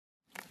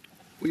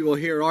We will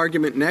hear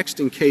argument next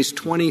in Case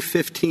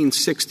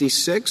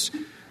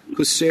 2015-66,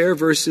 Cassirer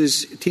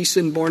versus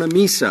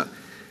Thyssen-Bornemisza.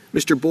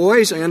 Mr.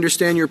 Boyes, I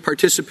understand you're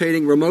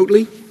participating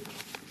remotely?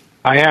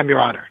 I am, Your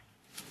Honor.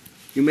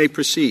 You may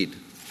proceed.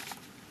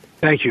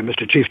 Thank you,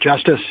 Mr. Chief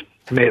Justice.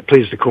 May it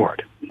please the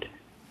Court.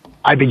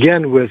 I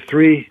begin with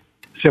three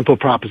simple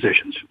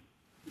propositions.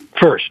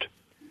 First,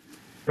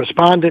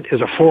 respondent is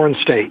a foreign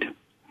state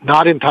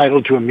not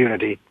entitled to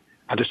immunity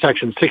under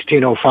Section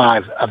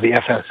 1605 of the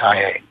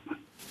FSIA.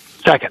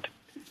 Second,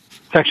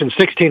 Section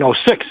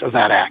 1606 of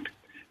that Act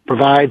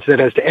provides that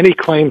as to any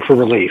claim for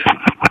relief,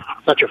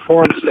 such a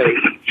foreign state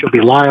shall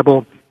be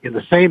liable in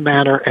the same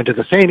manner and to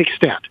the same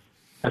extent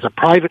as a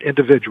private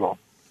individual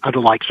under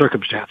like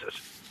circumstances.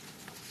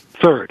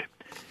 Third,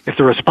 if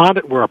the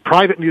respondent were a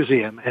private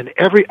museum and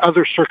every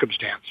other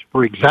circumstance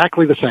were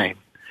exactly the same,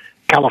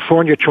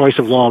 California choice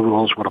of law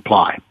rules would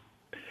apply.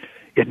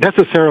 It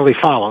necessarily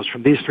follows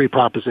from these three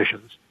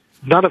propositions,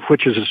 none of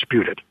which is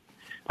disputed,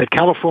 that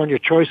California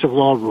choice of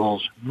law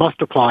rules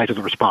must apply to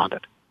the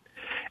respondent.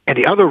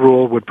 Any other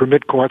rule would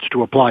permit courts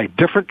to apply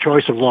different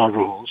choice of law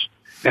rules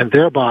and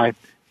thereby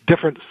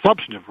different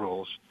substantive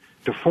rules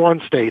to foreign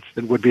states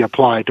than would be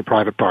applied to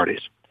private parties,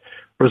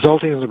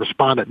 resulting in the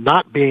respondent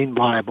not being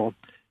liable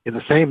in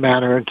the same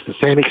manner and to the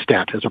same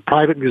extent as a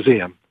private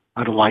museum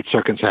under like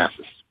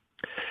circumstances.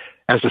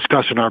 As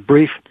discussed in our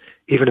brief,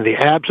 even in the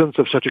absence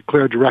of such a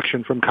clear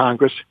direction from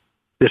Congress,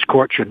 this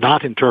court should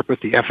not interpret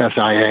the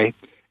FSIA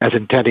as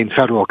intending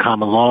federal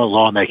common law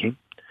lawmaking,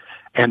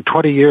 and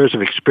 20 years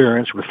of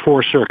experience with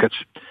four circuits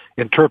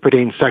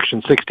interpreting Section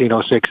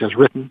 1606 as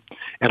written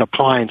and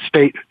applying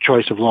state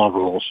choice of law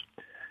rules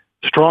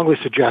strongly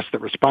suggests that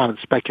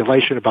respondents'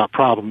 speculation about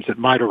problems that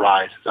might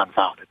arise is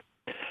unfounded.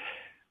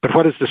 But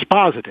what is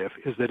dispositive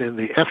is that in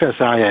the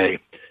FSIA,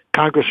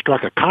 Congress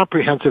struck a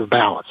comprehensive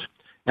balance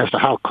as to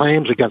how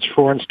claims against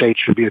foreign states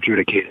should be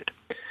adjudicated.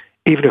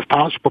 Even if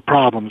possible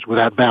problems with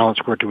that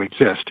balance were to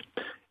exist,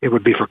 it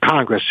would be for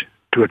Congress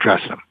to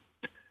address them.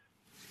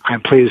 I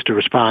am pleased to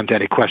respond to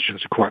any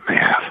questions the Court may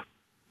have.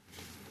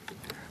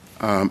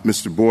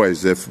 Mr.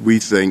 Boyes, if we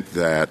think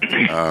that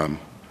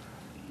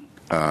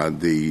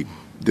the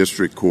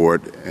District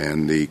Court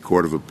and the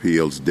Court of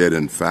Appeals did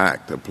in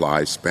fact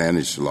apply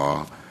Spanish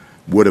law,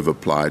 would have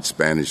applied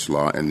Spanish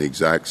law in the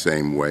exact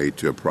same way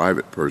to a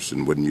private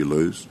person, wouldn't you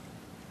lose?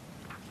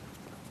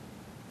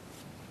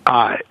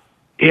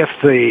 If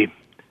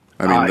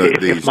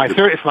my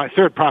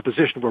third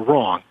proposition were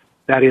wrong,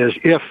 that is,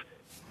 if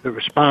the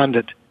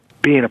respondent,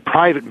 being a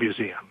private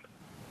museum,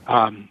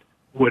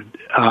 would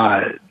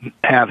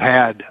have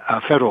had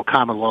federal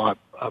common law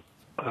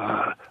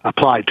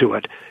applied to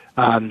it,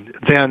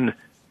 then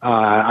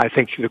I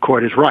think the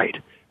Court is right.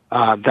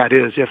 That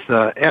is, if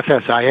the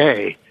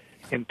FSIA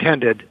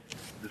intended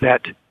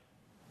that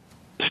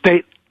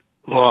state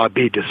law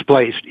be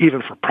displaced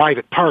even for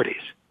private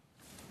parties,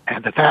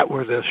 and that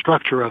were the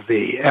structure of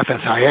the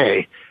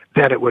FSIA,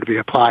 then it would be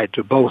applied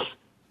to both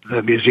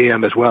the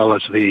museum as well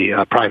as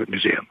the private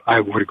museum. I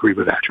would agree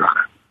with that, Your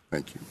Honor.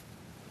 Thank you.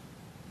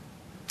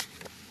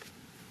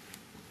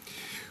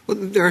 Well,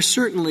 there are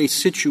certainly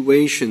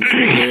situations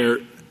where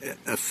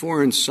a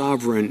foreign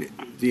sovereign,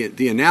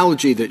 the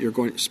analogy that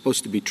you're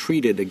supposed to be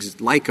treated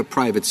like a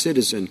private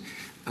citizen,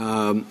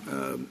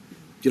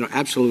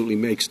 absolutely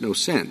makes no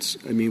sense.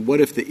 I mean,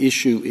 what if the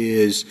issue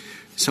is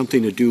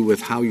something to do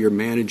with how you're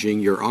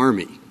managing your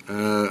army?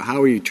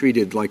 How are you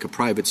treated like a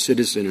private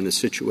citizen in a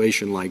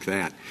situation like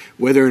that?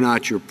 Whether or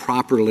not you're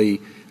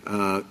properly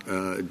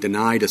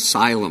denied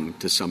asylum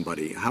to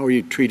somebody, how are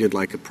you treated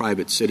like a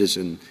private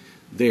citizen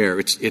there?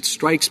 It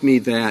strikes me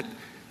that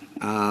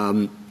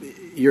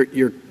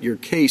your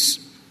case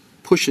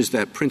pushes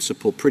that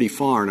principle pretty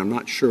far, and I'm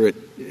not sure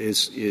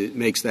it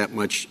makes that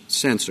much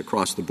sense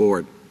across the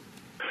board.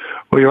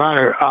 Well, Your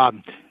Honor,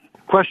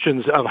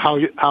 questions of how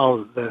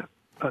the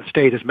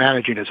state is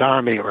managing its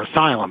army or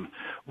asylum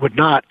would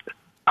not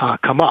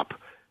come up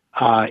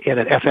in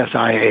an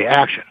FSIA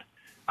action.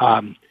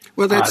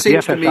 Well, that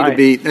seems to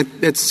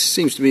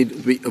me to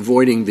be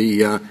avoiding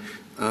the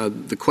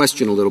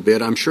question a little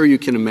bit. I'm sure you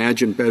can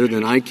imagine better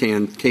than I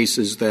can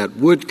cases that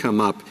would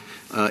come up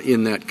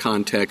in that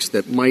context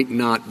that might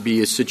not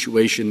be a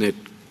situation that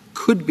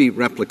could be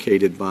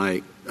replicated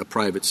by a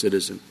private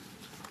citizen.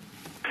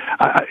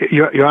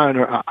 Your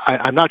Honor,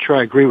 I'm not sure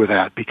I agree with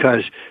that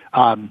because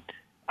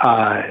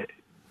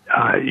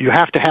you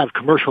have to have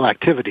commercial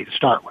activity to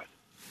start with,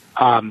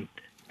 and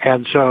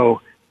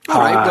so. All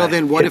right. Well,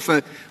 then, what if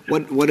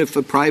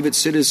a private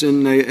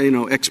citizen,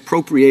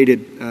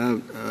 expropriated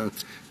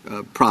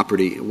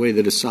property, a way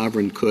that a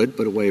sovereign could,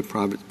 but a way a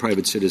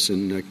private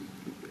citizen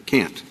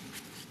can't?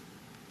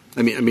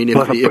 I mean,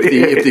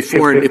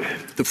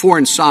 if the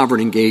foreign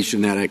sovereign engaged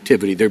in that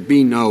activity, there'd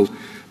be no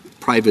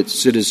private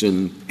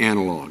citizen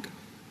analog.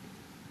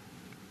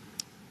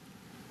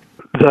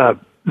 The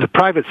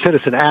private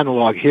citizen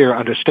analog here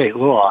under state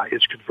law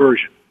is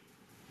conversion.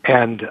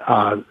 And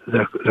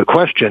the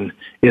question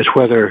is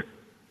whether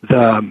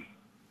the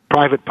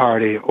private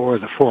party or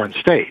the foreign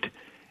state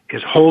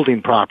is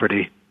holding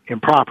property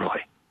improperly.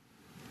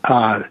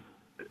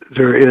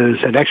 there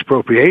is an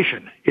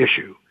expropriation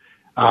issue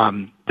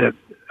that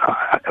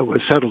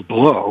was settled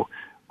below,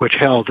 which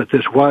held that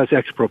this was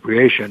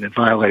expropriation in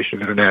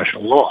violation of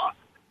international law.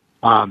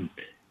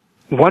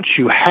 Once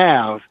you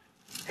have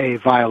a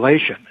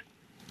violation,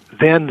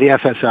 then the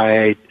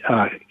FSIA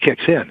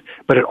kicks in.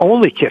 But it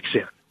only kicks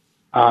in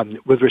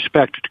with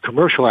respect to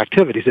commercial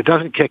activities. It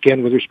doesn't kick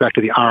in with respect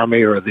to the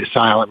Army or the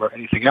asylum or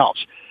anything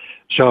else.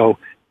 So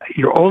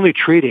you're only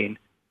treating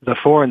the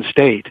foreign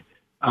state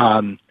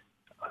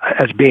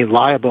as being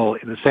liable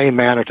in the same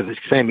manner to the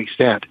same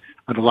extent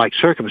under like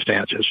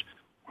circumstances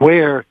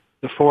where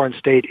the foreign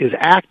state is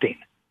acting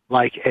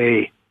like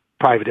a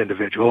private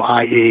individual,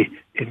 i.e.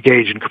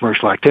 engaged in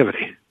commercial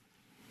activity.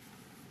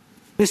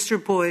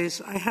 Mr.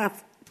 Boies, I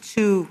have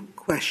two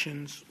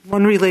questions,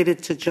 one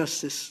related to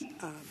Justice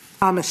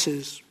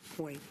Thomas's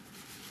point.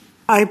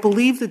 I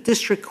believe the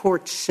district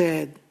court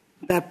said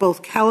that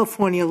both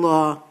California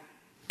law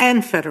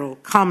and federal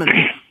common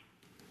law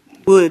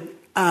would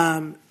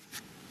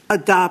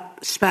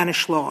adopt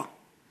Spanish law.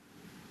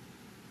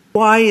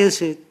 Why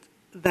is it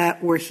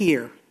that we're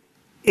here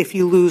if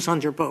you lose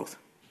under both?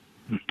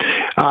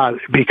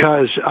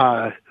 Because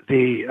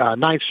the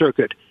Ninth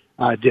Circuit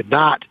did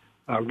not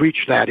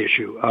reach that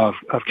issue of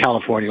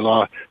California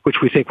law, which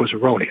we think was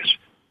erroneous.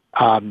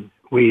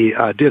 We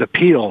did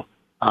appeal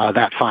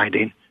that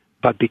finding,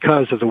 but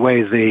because of the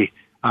way the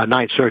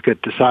Ninth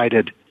Circuit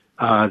decided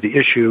the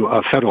issue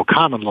of federal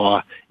common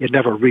law, it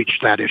never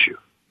reached that issue.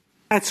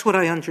 That's what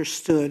I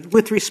understood.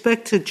 With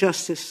respect to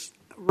Justice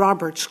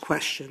Roberts'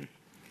 question,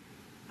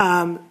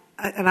 and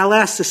I'll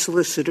ask the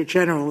Solicitor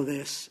General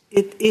this,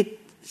 it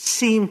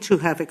seemed to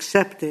have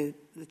accepted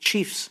the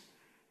Chief's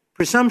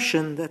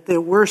presumption that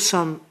there were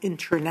some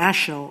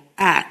international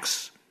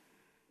acts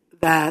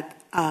that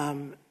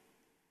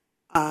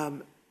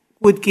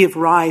would give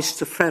rise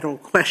to federal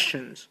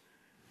questions.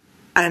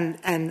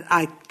 And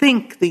I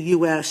think the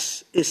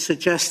U.S. is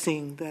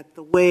suggesting that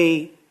the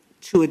way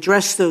to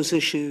address those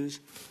issues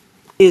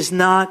is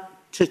not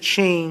to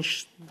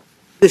change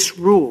this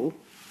rule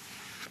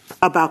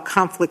about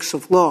conflicts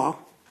of law,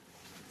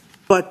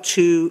 but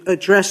to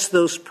address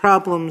those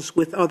problems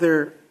with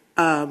other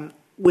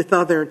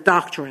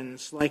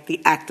doctrines, like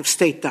the Act of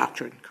State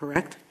doctrine,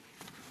 correct?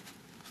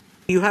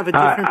 Do you have a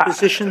different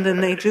position than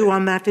they do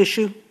on that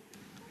issue?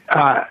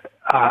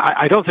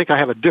 I don't think I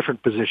have a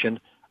different position.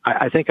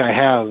 I think I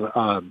have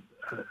a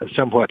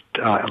somewhat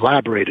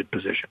elaborated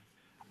position.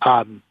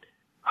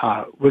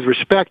 With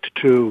respect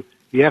to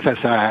the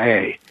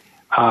FSIA,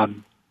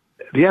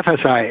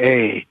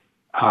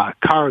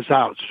 carves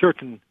out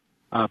certain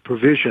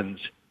provisions,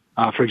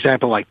 for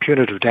example, like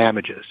punitive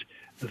damages,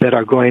 that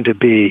are going to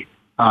be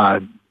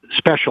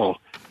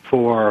special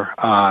for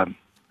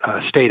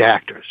state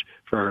actors,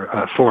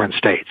 for foreign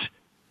states.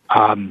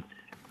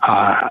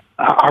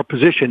 Our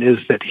position is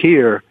that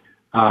here,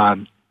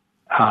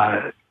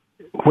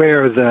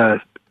 where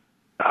the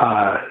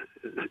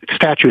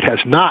statute has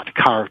not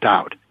carved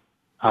out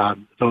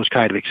those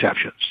kind of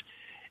exceptions,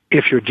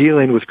 if you're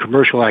dealing with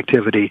commercial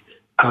activity,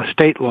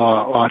 state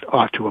law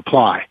ought to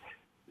apply.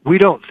 We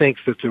don't think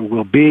that there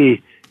will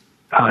be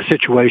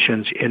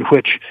situations in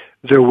which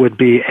there would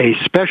be a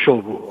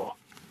special rule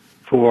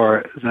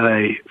for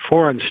the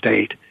foreign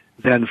state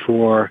than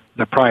for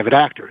the private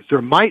actors.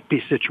 There might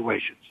be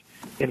situations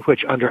in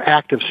which under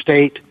Act of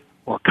State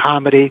or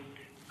comedy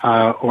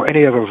or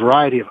any of a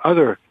variety of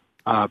other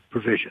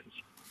provisions,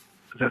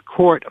 the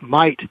court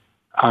might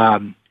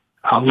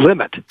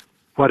limit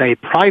what a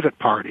private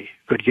party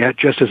could get,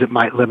 just as it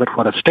might limit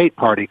what a state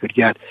party could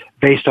get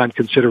based on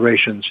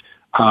considerations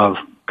of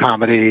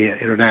comedy,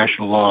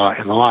 international law,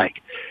 and the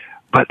like.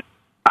 But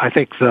I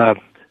think the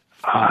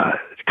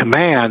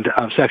command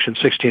of Section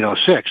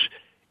 1606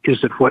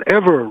 is that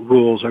whatever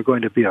rules are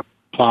going to be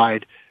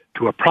applied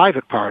to a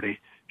private party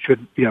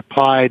should be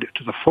applied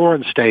to the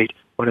foreign state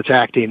when it's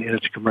acting in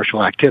its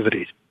commercial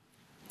activities.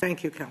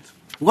 Thank you, Counsel.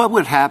 What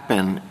would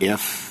happen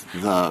if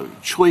the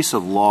choice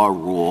of law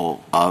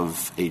rule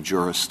of a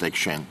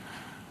jurisdiction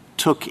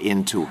took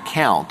into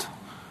account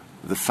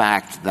the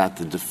fact that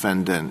the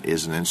defendant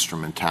is an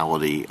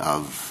instrumentality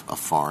of a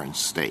foreign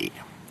state,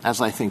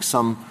 as I think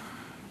some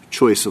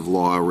choice of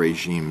law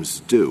regimes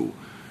do?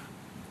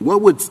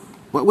 What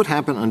would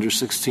happen under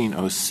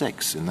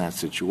 1606 in that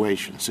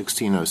situation?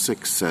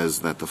 1606 says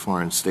that the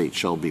foreign state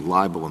shall be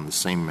liable in the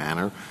same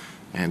manner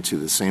and to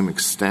the same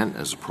extent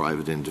as a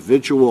private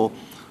individual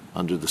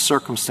under the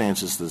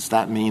circumstances. Does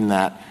that mean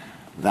that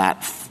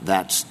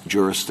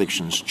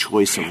jurisdiction's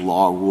choice of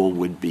law rule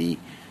would be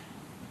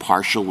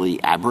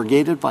partially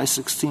abrogated by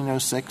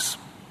 1606?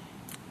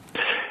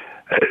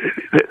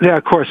 That,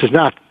 of course, is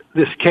not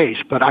this case,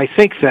 but I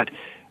think that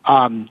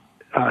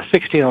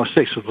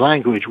 1606 with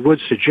language would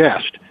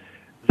suggest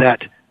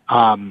that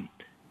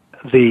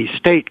the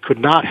state could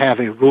not have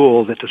a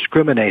rule that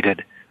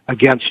discriminated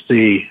against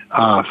the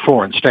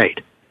foreign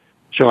state.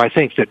 So I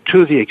think that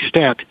to the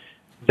extent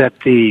that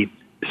the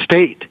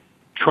state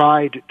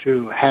tried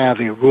to have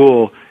a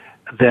rule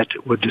that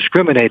would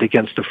discriminate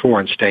against the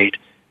foreign state,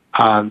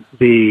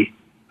 the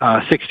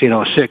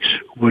 1606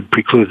 would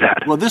preclude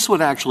that. Well, this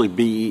would actually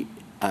be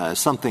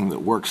something that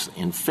works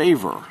in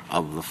favor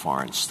of the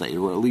foreign state,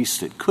 or at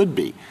least it could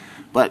be.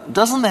 But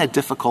doesn't that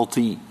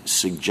difficulty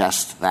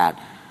suggest that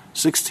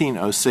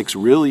 1606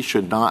 really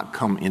should not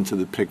come into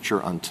the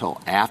picture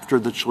until after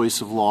the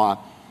choice of law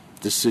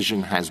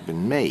decision has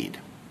been made?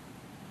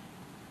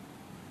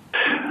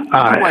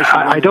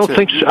 I don't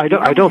think so.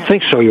 I don't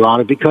think so, Your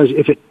Honor, because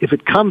if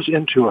it comes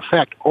into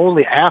effect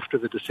only after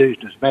the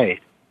decision is made,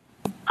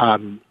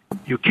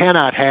 you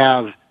cannot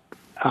have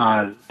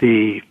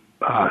the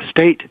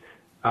state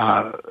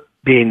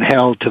being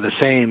held to the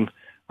same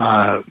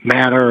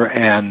manner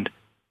and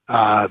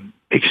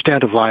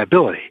extent of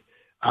liability.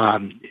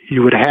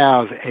 You would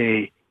have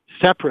a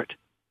separate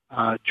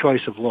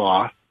choice of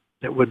law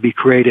that would be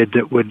created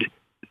that would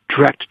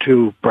direct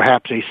to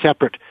perhaps a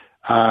separate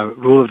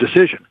rule of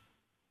decision.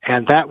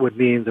 And that would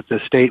mean that the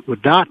state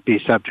would not be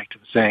subject to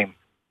the same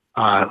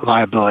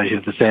liability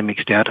to the same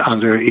extent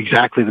under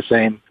exactly the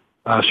same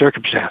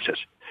circumstances.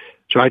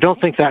 So I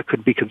don't think that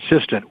could be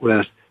consistent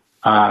with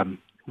Section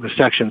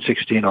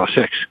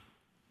 1606.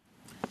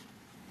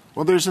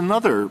 Well, there's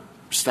another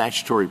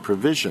statutory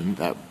provision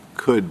that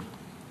could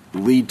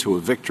lead to a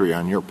victory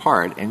on your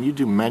part, and you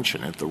do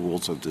mention it, the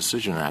Rules of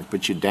Decision Act,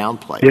 but you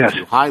downplay it.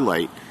 You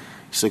highlight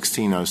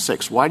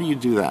 1606. Why do you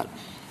do that?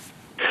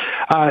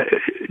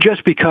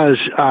 Just because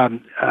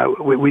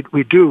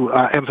we do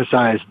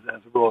emphasize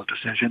the rule of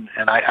decision,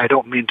 and I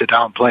don't mean to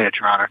downplay it,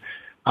 Your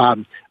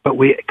Honor, but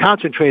we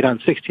concentrate on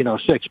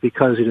 1606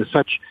 because it is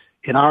such,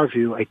 in our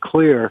view, a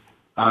clear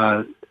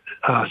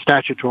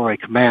statutory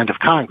command of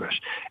Congress,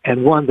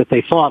 and one that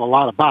they thought a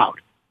lot about.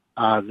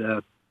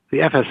 The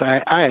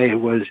FSIA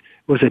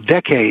was a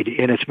decade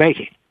in its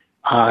making,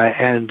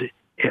 and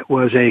it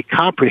was a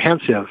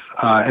comprehensive,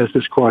 as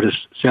this Court has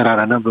said on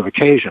a number of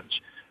occasions,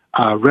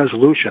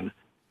 resolution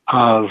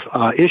of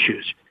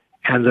issues.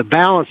 And the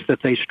balance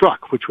that they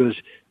struck, which was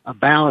a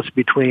balance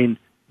between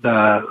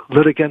the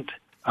litigant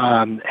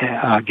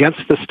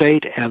against the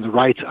state and the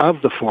rights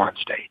of the foreign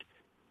state,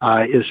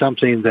 is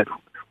something that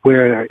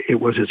where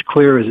it was as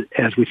clear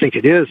as we think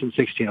it is in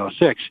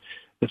 1606,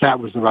 that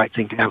was the right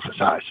thing to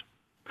emphasize.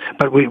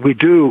 But we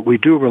do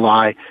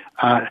rely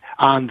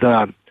on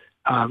the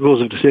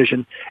rules of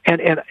decision,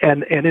 and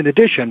in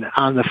addition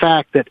on the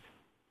fact that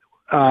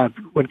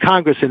when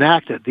Congress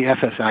enacted the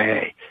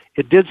FSIA,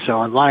 it did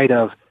so in light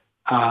of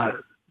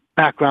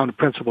background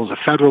principles of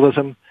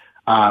federalism,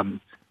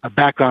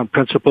 background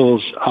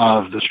principles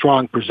of the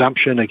strong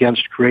presumption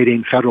against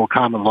creating federal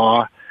common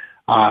law,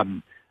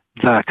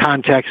 the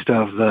context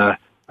of the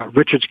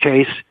Richards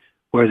case,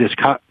 where this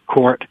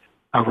court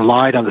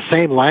relied on the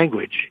same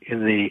language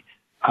in the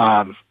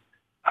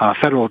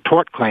Federal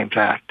Tort Claims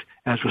Act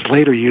as was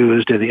later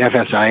used in the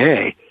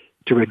FSIA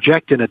to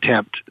reject an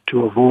attempt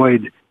to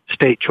avoid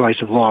state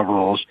choice of law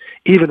rules,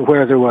 even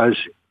where there was,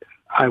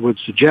 I would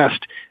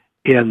suggest,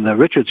 in the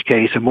Richards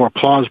case, a more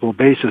plausible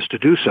basis to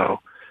do so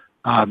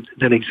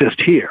than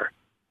exists here.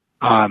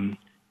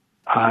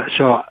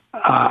 So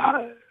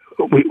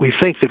we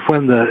think that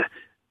when the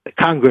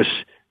Congress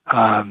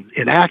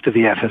enacted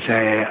the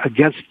FSIA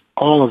against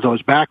all of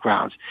those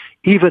backgrounds,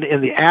 even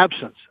in the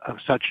absence of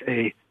such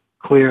a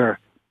clear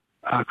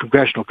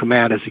congressional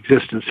command as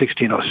exists in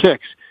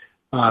 1606,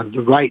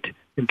 the right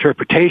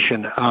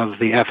interpretation of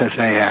the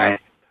FSIA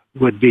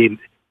would be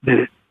that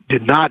it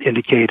did not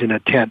indicate an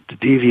intent to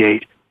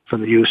deviate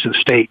from the use of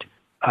state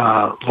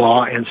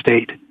law and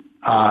state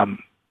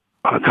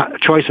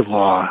choice of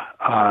law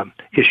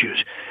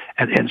issues,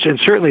 and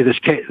certainly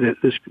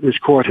this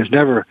court has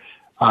never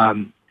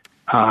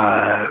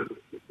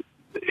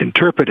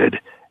interpreted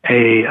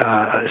a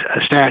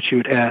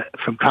stanute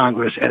from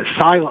Congress as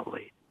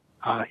silently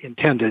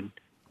intended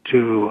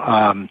to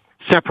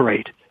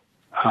separate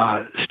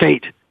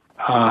state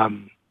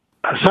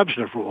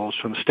substantive rules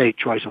from state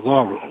choice of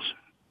law rules.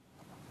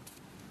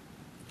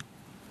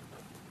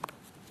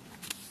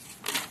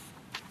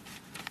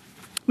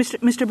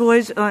 Mr.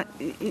 Boies,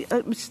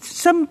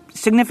 some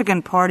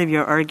significant part of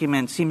your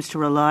argument seems to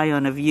rely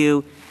on a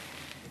view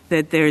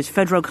that there's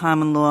federal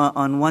common law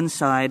on one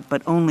side,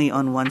 but only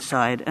on one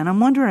side. And I'm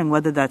wondering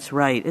whether that's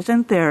right.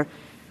 Isn't there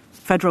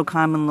federal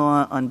common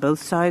law on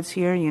both sides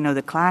here? You know,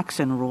 the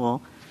Claxon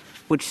rule,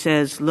 which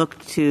says look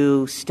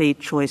to state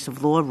choice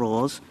of law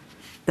rules,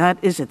 that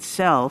is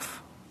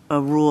itself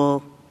a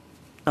rule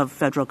of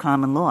federal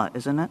common law,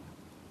 isn't it?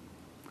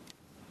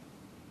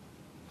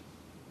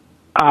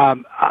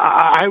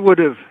 I would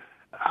have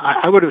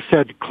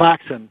said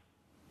Claxon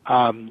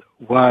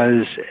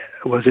was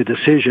a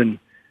decision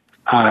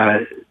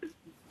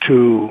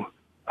to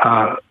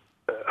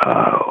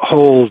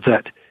hold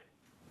that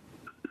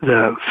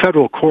the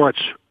federal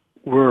courts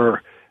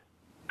were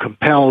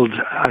compelled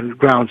on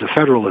grounds of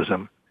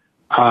federalism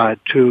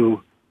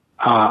to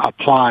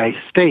apply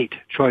state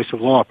choice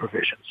of law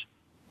provisions.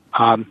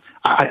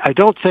 I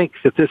don't think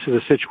that this is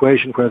a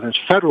situation where there's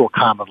federal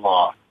common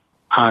law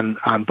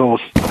on both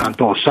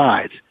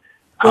sides.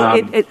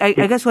 Well, I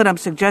guess what I'm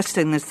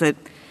suggesting is that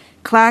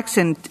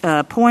Claxon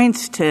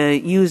points to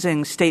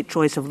using state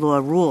choice of law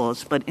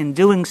rules, but in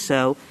doing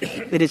so,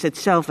 it is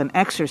itself an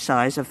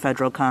exercise of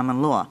federal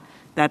common law.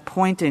 That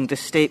pointing to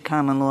state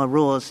common law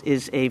rules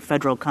is a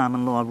federal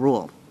common law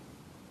rule.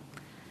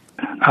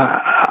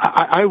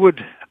 I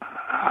would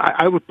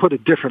put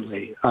it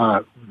differently,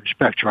 with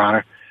respect, Your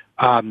Honor,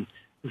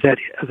 that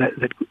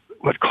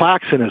what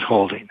Claxon is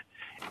holding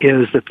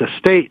is that the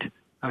state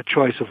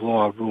choice of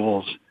law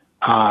rules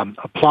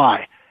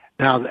apply.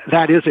 Now,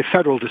 that is a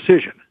federal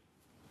decision,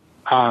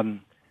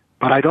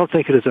 but I don't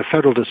think it is a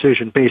federal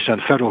decision based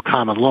on federal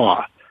common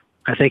law.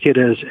 I think it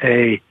is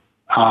a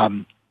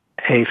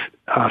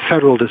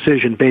federal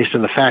decision based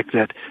on the fact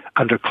that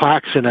under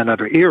Claxon and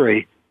under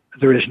Erie,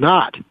 there is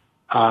not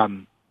a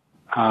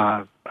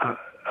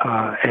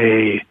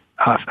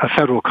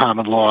federal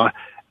common law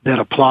that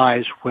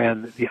applies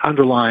when the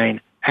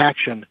underlying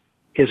action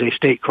is a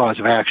state cause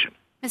of action.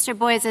 Mr.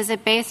 Boies, is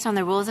it based on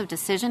the Rules of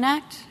Decision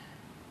Act?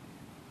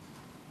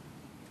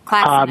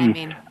 Claxon, I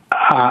mean.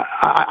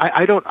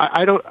 I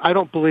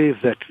don't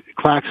believe that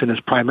Claxon is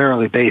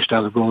primarily based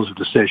on the Rules of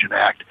Decision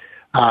Act.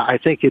 I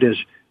think it is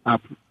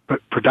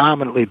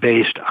predominantly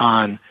based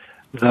on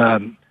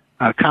the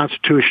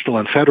constitutional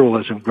and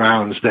federalism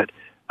grounds that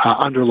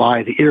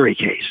underlie the Erie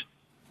case.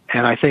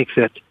 And I think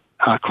that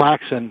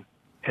Claxon,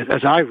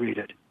 as I read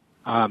it,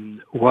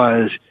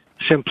 was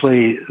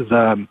simply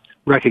the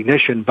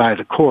recognition by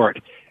the court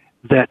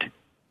that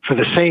for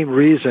the same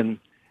reason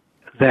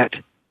that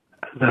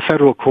the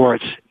federal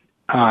courts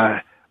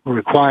were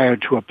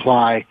required to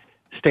apply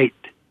state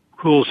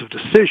rules of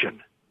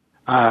decision,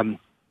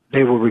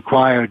 they were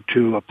required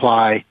to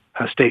apply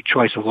state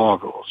choice of law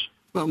rules.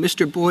 Well,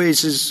 Mr.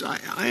 Boies,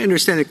 I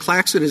understand that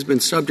Claxon has been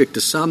subject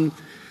to some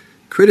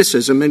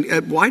criticism,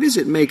 and why does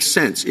it make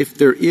sense if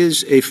there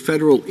is a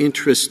federal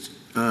interest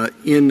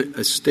in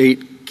a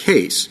state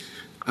case,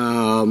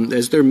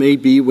 as there may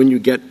be when you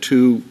get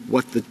to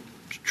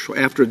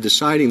after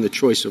deciding the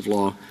choice of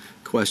law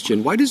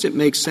question? Why does it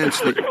make sense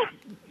that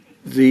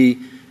the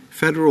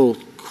federal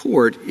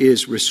court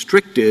is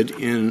restricted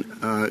in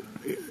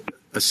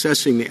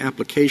assessing the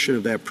application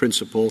of that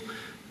principle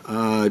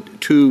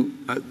to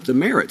the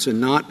merits and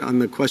not on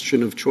the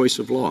question of choice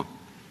of law?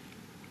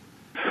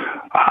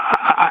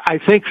 I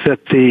think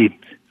that the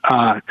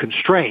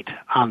constraint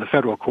on the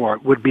federal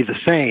court would be the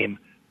same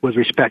with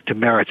respect to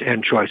merits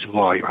and choice of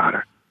law, Your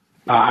Honor.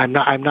 I'm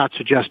not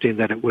suggesting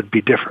that it would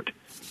be different.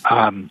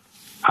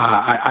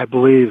 I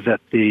believe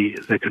that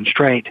the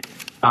constraint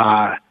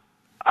on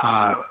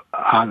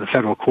the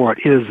federal court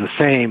is the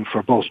same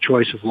for both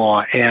choice of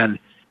law and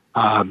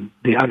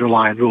the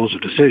underlying rules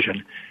of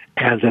decision,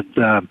 and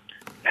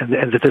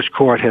that this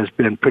court has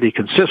been pretty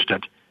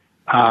consistent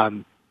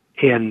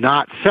in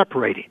not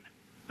separating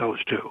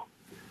those two.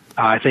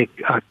 I think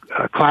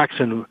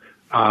Claxon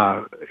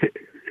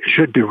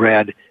should be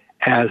read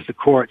as the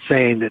court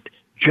saying that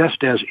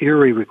just as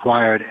Erie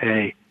required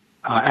a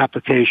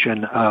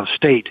application of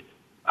state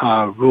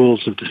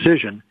rules of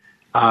decision,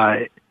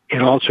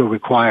 it also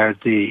required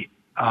the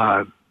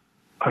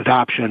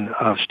adoption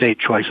of state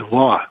choice of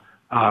law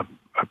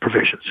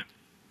provisions.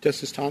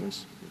 Justice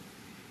Thomas?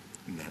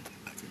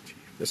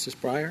 Justice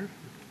Breyer?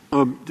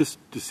 Just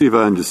to see if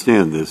I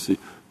understand this,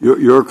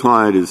 your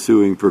client is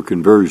suing for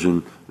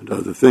conversion and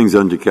other things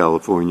under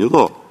California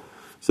law.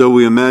 So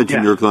we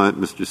imagine your client,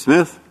 Mr.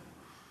 Smith,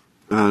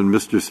 and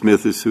Mr.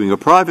 Smith is suing a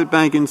private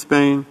bank in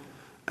Spain,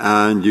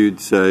 and you'd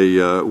say,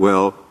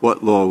 well,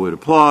 what law would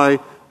apply?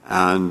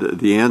 And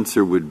the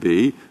answer would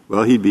be,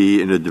 well, he'd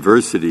be in a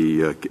diversity,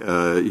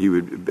 he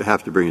would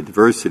have to bring a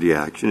diversity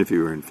action if he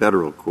were in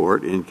federal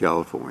court in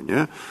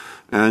California,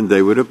 and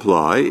they would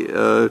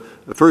apply.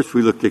 First,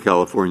 we looked at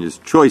California's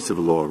choice of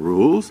law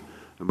rules,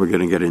 and we're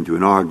going to get into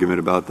an argument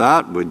about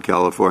that. Would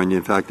California,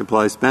 in fact,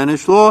 apply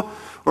Spanish law,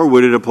 or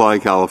would it apply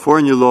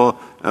California law?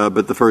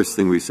 But the first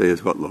thing we say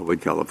is, what law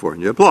would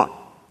California apply?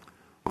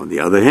 On the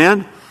other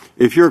hand,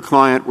 if your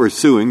client were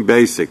suing,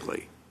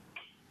 basically,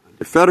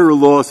 the federal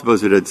law,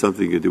 suppose it had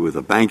something to do with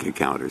a bank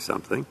account or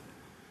something,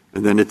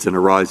 and then it's an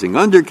arising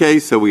under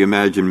case, so we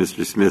imagine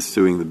Mr. Smith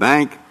suing the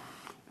bank,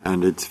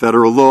 and it's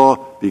federal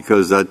law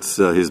because that's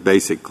his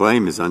basic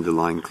claim, his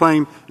underlying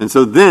claim. And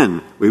so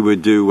then we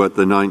would do what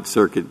the Ninth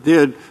Circuit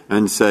did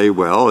and say,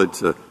 well,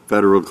 it's a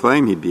federal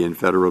claim, he'd be in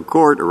federal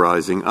court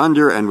arising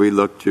under, and we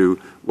look to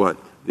what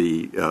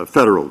the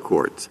federal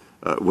courts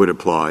would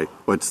apply,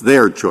 what's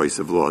their choice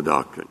of law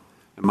doctrine.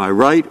 Am I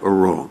right or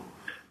wrong?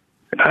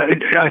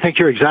 I think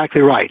you're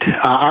exactly right.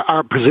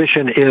 Our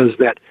position is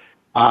that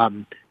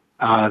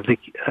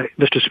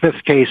Mr.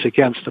 Smith's case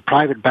against the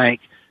private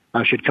bank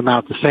should come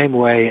out the same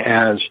way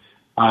as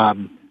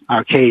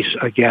our case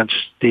against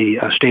the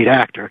state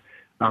actor,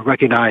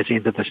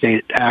 recognizing that the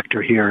state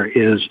actor here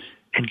is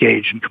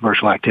engaged in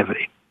commercial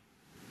activity.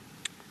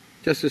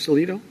 Justice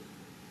Alito?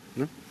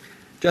 No.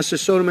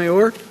 Justice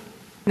Sotomayor?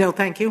 No,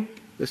 thank you.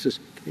 Justice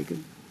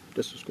Kagan?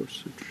 Justice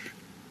Gorsuch?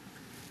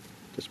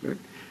 Justice Merrick?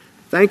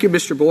 Thank you,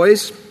 Mr.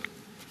 Boies.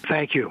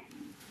 Thank you.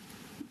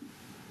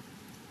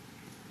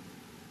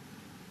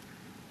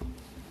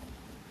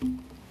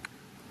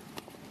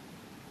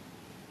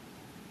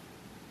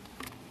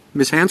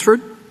 Ms.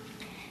 Hansford?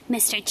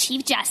 Mr.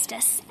 Chief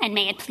Justice, and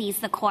may it please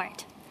the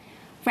Court.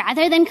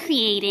 Rather than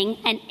creating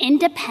an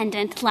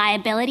independent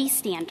liability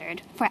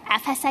standard for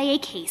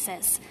FSIA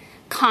cases,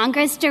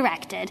 Congress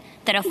directed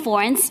that a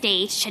foreign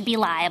state should be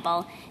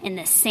liable in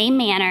the same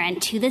manner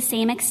and to the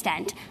same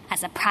extent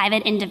as a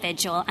private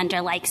individual under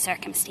like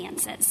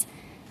circumstances.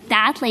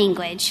 That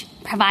language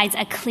provides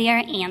a clear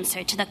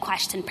answer to the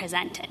question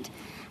presented.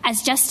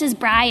 As Justice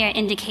Breyer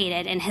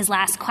indicated in his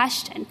last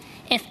question,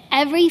 if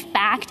every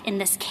fact in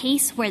this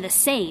case were the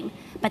same,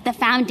 but the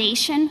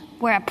foundation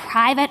were a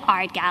private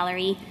art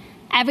gallery,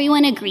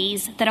 everyone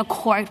agrees that a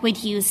court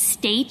would use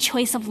state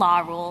choice of law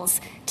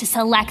rules to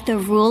select the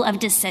rule of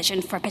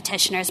decision for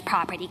petitioners'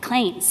 property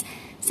claims.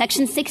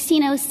 Section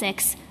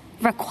 1606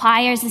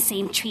 requires the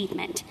same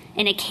treatment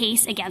in a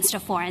case against a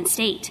foreign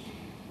state.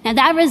 Now,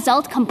 that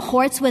result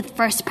comports with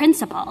first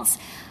principles.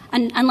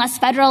 Unless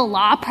federal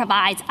law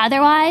provides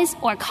otherwise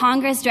or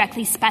Congress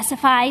directly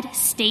specified,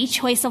 state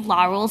choice of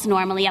law rules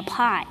normally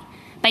apply.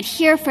 But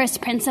here,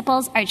 first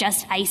principles are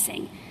just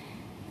icing.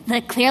 The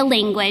clear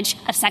language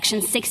of Section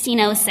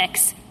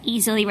 1606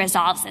 easily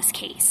resolves this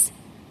case.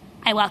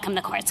 I welcome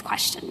the Court's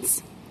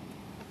questions.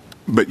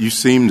 But you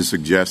seem to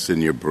suggest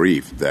in your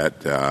brief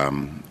that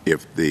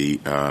if the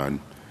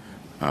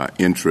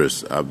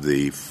interests of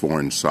the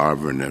foreign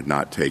sovereign are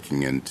not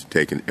taken,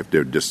 if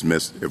they're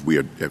dismissed,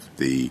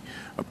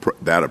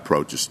 that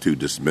approach is too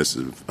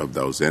dismissive of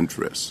those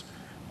interests,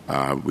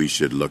 we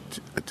should look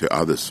to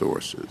other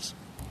sources.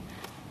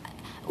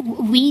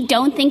 We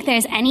don't think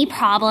there's any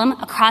problem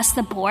across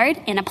the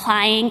board in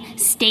applying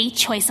state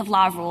choice of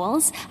law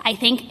rules. I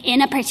think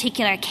in a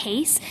particular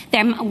case,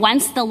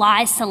 once the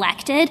law is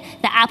selected,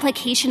 the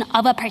application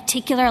of a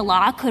particular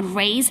law could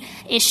raise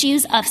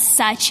issues of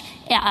such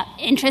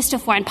interest to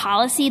foreign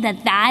policy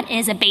that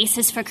is a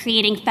basis for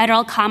creating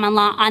federal common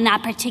law on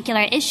that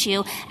particular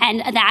issue. And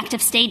the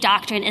active state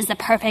doctrine is the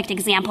perfect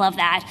example of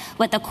that,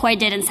 what the Court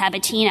did in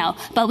Sabatino.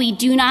 But we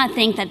do not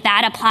think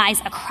that applies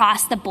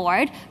across the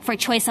board for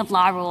choice of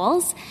law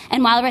rules.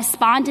 And while a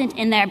respondent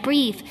in their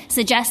brief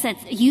suggests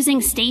that using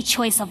state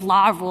choice of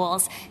law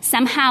rules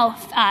somehow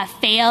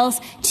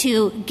fails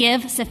to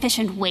give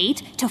sufficient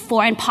weight to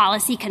foreign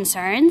policy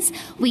concerns,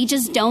 we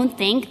just don't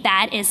think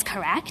that is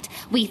correct.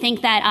 We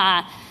think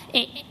that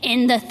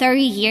in the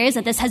 30 years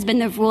that this has been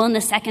the rule in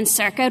the Second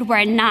Circuit,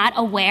 we're not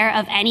aware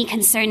of any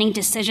concerning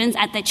decisions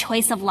at the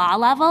choice of law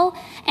level.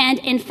 And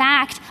in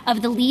fact,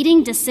 of the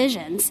leading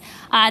decisions,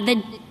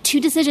 the two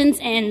decisions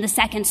in the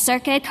Second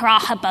Circuit,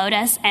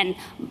 Karaha-Bodas and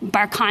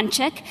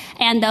Barkonchik,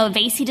 and the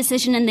Ovasi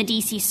decision in the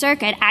D.C.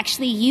 Circuit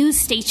actually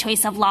used state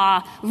choice of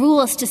law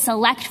rules to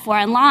select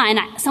foreign law. And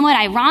somewhat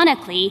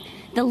ironically,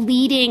 the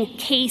leading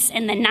case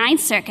in the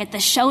Ninth Circuit, the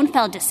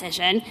Schoenfeld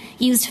decision,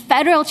 used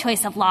federal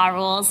choice of law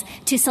rules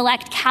to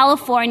select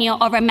California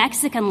over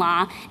Mexican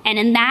law. And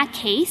in that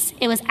case,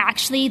 it was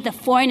actually the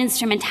foreign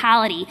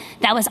instrumentality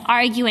that was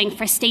arguing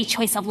for state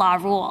choice of law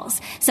rules.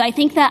 So I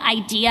think the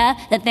idea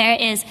that there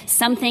is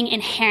something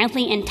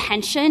inherently in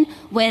tension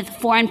with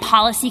foreign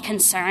policy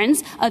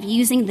concerns of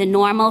using the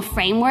normal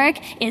framework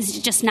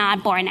is just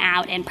not borne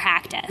out in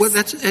practice. Well,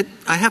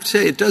 I have to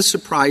say it does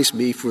surprise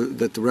me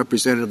that the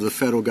representative of the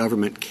federal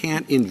government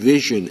can't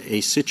envision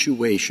a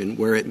situation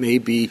where it may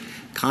be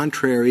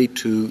contrary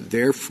to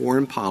their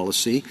foreign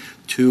policy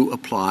to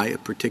apply a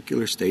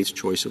particular state's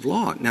choice of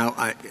law. Now,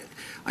 I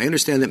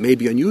understand that may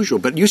be unusual,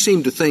 but you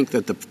seem to think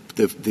that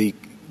the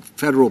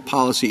federal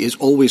policy is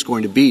always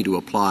going to be to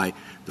apply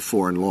the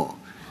foreign law.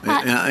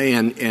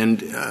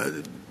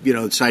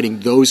 Citing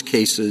those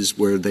cases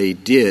where they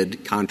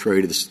did,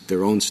 contrary to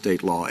their own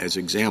state law, as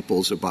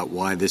examples about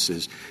why this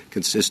is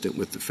consistent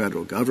with the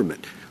federal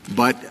government.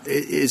 But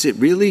is it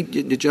really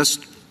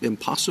just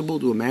impossible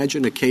to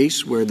imagine a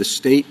case where the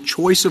state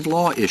choice of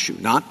law issue,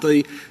 not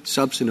the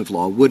substantive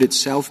law, would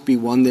itself be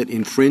one that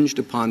infringed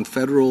upon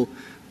federal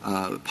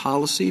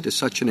policy to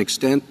such an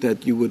extent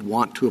that you would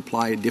want to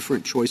apply a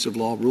different choice of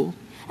law rule?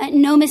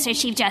 No, Mr.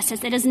 Chief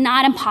Justice, it is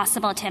not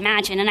impossible to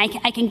imagine. And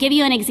I can give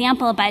you an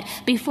example, but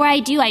before I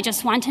do, I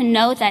just want to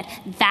note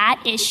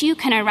that issue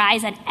can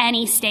arise at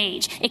any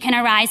stage. It can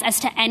arise as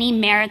to any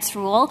merits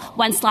rule.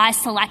 Once law is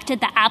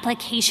selected, the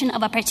application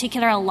of a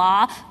particular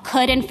law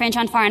could infringe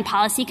on foreign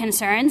policy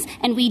concerns.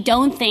 And we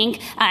don't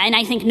think, and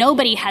I think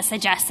nobody has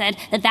suggested,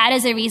 that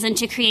is a reason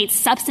to create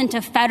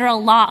substantive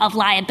federal law of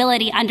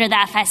liability under the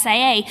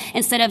FSIA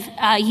instead of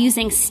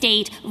using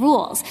state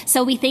rules.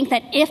 So we think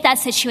that if that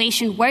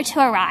situation were to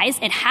arise,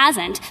 it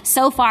hasn't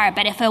so far,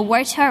 but if it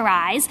were to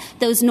arise,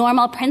 those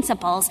normal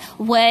principles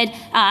would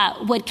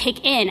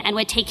kick in and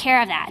would take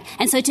care of that.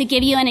 And so to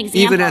give you an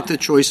example... Even at the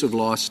choice of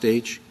law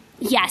stage?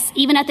 Yes,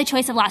 even at the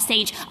choice of law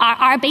stage.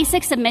 Our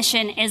basic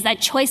submission is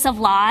that choice of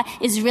law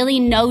is really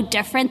no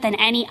different than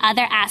any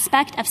other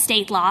aspect of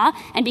state law.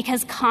 And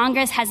because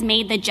Congress has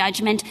made the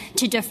judgment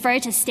to defer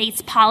to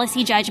states'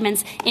 policy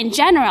judgments in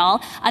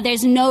general,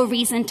 there's no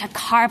reason to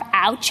carve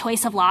out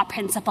choice of law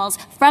principles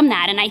from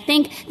that. And I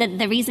think that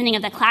the reasoning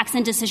of the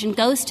Claxon decision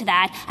goes to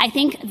that. I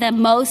think the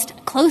most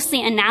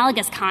closely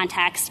analogous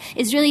context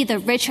is really the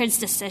Richards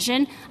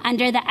decision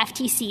under the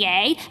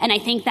FTCA. And I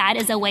think that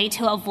is a way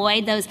to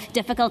avoid those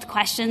difficult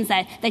questions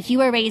that you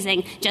were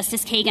raising,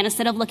 Justice Kagan.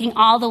 Instead of looking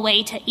all the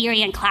way to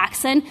Erie and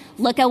Claxon,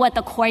 look at what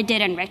the court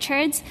did in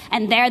Richards.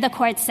 And there the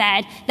court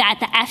said that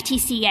the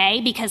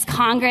FTCA, because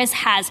Congress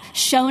has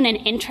shown an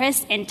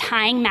interest in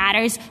tying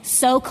matters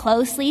so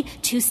closely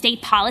to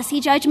state policy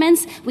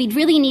judgments, we'd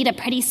really need a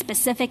pretty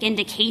specific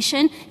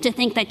indication to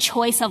think that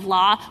choice of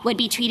law would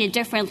be treated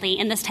differently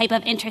in this type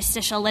of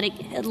interstitial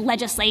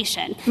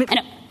legislation.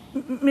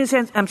 Ms.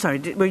 Hans, I'm sorry,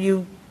 were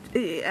you –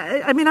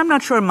 I mean, I'm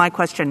not sure my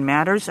question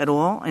matters at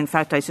all. In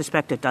fact, I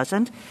suspect it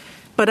doesn't.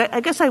 But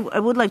I guess I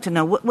would like to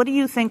know, what do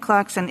you think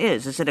Claxon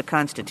is? Is it a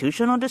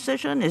constitutional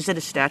decision? Is it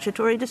a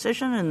statutory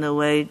decision in the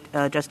way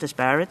Justice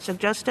Barrett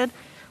suggested?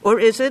 Or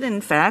is it, in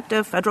fact,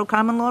 a federal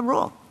common law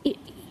rule?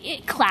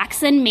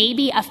 Claxon may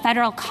be a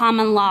federal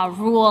common law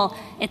rule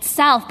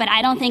itself, but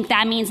I don't think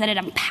that means that it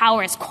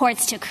empowers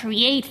courts to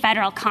create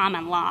federal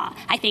common law.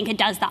 I think it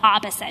does the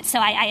opposite. So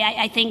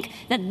I think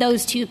that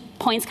those two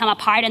points come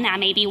apart, and that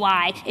may be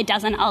why it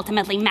doesn't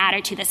ultimately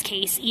matter to this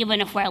case, even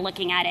if we're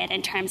looking at it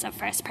in terms of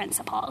first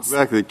principles.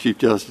 Exactly, Chief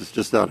Justice,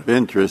 just out of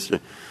interest,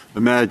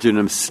 imagine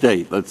a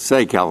state, let's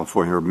say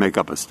California, or make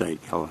up a state,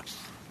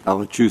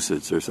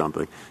 Massachusetts or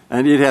something,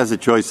 and it has a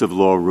choice of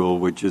law rule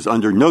which is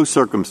under no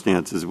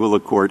circumstances will a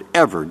court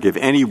ever give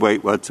any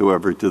weight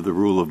whatsoever to the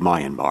rule of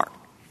Myanmar.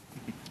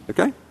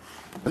 Okay?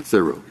 That's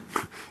their rule.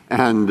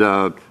 And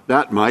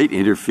that might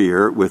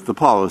interfere with the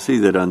policy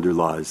that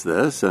underlies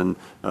this, and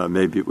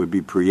maybe it would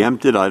be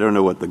preempted. I don't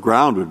know what the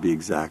ground would be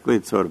exactly.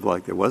 It's sort of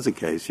like there was a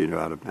case,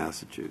 out of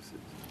Massachusetts.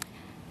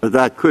 But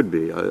that could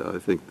be, I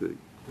think, the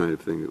kind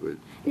of thing that would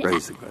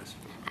raise the question.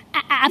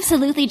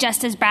 Absolutely,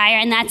 Justice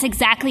Breyer, and that's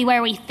exactly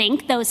where we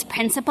think those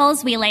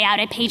principles we lay out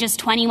at pages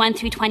 21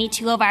 through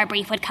 22 of our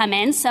brief would come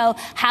in. So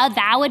how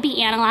that would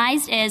be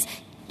analyzed is,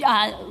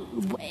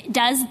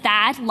 does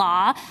that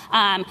law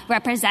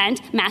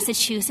represent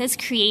Massachusetts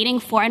creating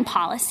foreign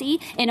policy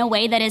in a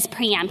way that is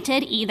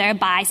preempted either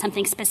by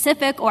something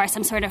specific or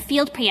some sort of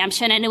field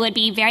preemption? And it would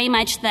be very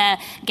much the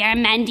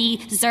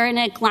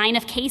Garamendi-Zernick line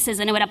of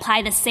cases, and it would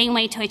apply the same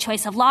way to a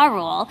choice of law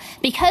rule.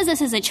 Because this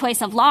is a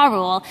choice of law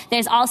rule,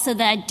 there's also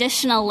the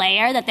additional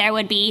layer that there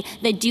would be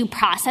the due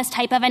process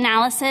type of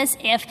analysis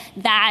if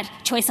that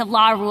choice of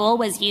law rule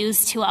was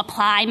used to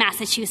apply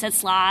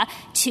Massachusetts law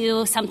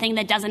to something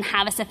that doesn't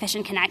have a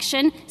sufficient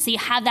connection. So you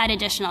have that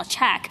additional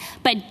check.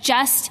 But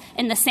just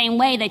in the same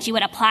way that you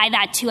would apply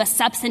that to a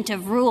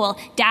substantive rule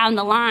down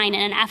the line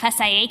in an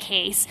FSIA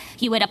case,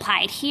 you would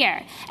apply it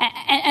here.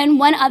 And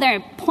one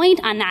other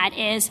point on that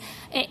is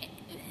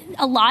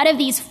a lot of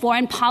these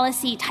foreign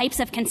policy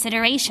types of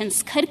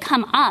considerations could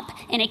come up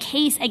in a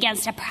case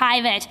against a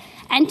private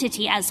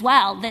entity as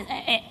well.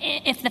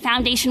 If the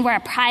foundation were a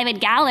private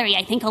gallery,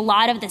 I think a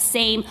lot of the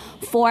same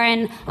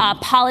foreign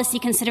policy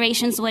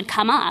considerations would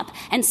come up.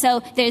 And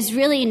so there's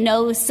really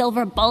no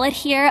silver bullet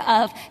here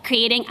of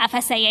creating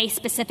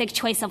FSIA-specific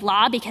choice of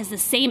law because the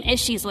same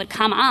issues would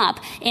come up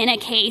in a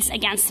case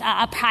against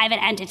a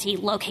private entity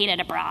located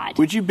abroad.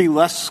 Would you be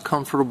less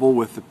comfortable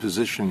with the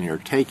position you're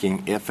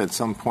taking if at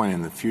some point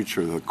in the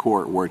future the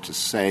court were to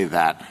say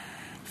that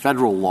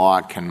federal law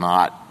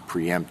cannot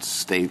preempt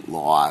state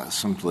law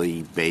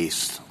simply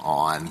based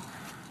on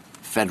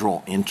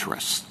federal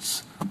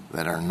interests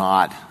that are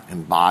not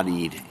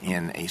embodied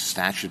in a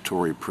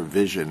statutory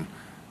provision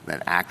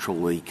that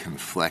actually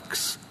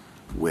conflicts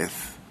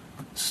with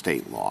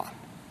state law?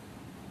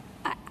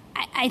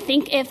 I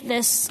think if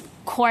this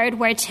court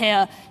were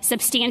to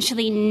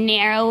substantially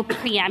narrow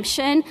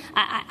preemption,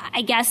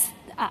 I guess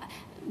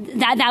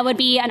that would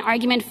be an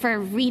argument for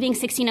reading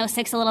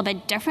 1606 a little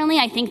bit differently.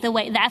 I think the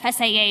way the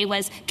FSIA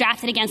was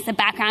drafted against the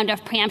background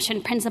of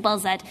preemption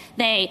principles as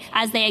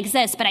they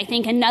exist. But I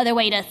think another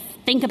way to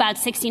think about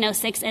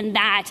 1606 in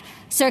that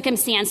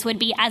circumstance would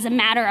be as a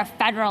matter of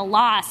federal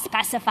law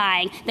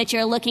specifying that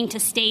you're looking to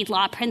state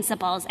law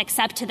principles,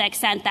 except to the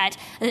extent that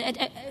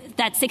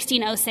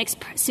 1606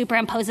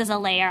 superimposes a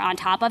layer on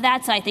top of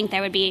that. So I think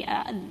there would be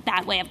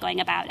that way of going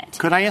about it.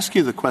 Could I ask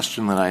you the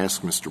question that I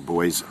asked Mr.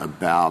 Boies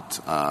about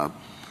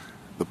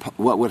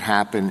what would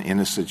happen in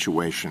a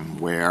situation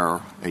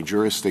where a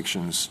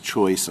jurisdiction's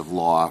choice of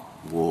law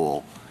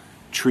rule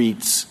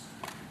treats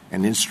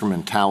an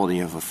instrumentality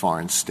of a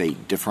foreign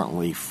state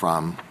differently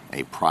from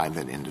a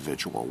private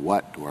individual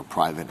or a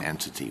private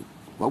entity?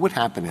 What would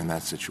happen in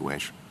that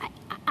situation?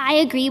 I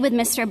agree with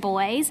Mr.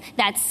 Boies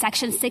that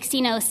Section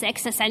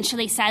 1606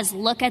 essentially says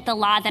look at the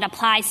law that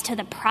applies to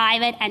the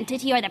private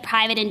entity or the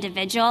private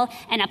individual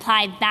and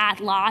apply that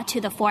law to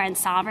the foreign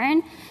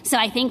sovereign. So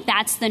I think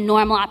that's the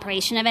normal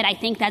operation of it. I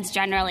think that's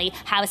generally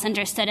how it's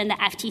understood in the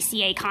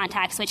FTCA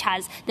context, which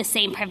has the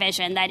same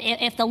provision that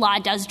if the law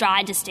does draw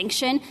a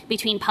distinction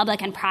between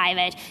public and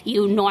private,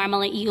 you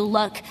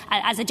look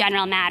as a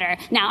general matter.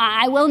 Now,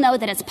 I will note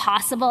that it's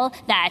possible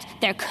that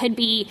there could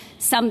be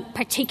some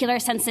particular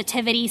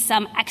sensitivity,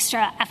 some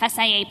extra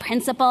FSIA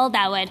principle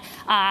that would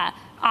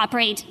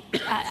operate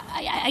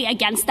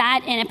against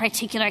that in a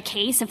particular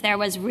case if there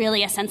was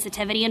really a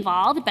sensitivity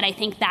involved, but I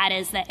think that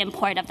is the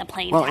import of the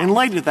plain text. Well, in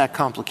light of that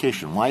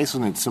complication, why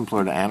isn't it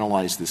simpler to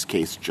analyze this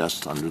case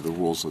just under the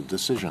Rules of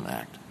Decision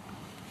Act?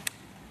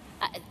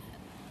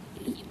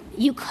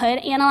 You could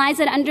analyze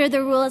it under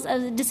the Rules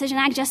of the Decision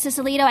Act, Justice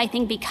Alito. I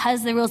think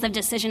because the Rules of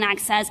Decision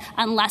Act says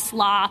unless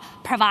law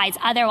provides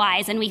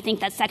otherwise, and we think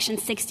that Section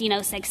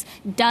 1606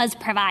 does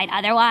provide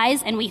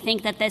otherwise, and we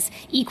think that this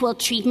equal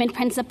treatment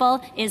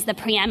principle is the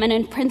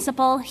preeminent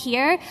principle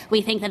here,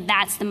 we think that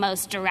that's the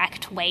most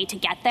direct way to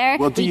get there.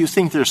 Well, do you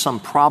think there's some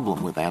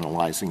problem with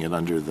analyzing it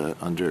under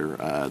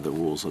the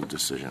Rules of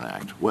Decision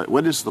Act?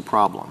 What is the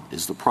problem?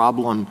 Is the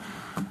problem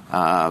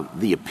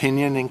the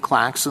opinion in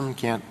Claxon?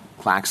 Can't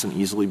Claxon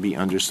easily be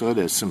understood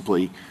as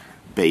simply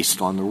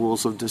based on the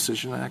Rules of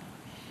Decision Act?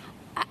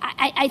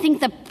 I think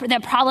the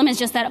problem is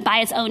just that by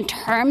its own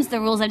terms, the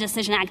Rules of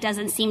Decision Act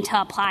doesn't seem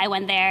to apply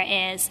when there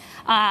is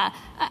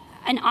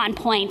an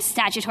on-point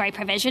statutory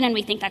provision, and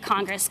we think that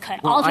Congress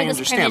could alter this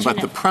provision. I understand,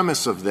 but the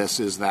premise of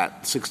this is that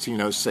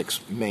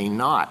 1606 may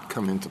not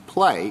come into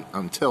play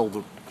until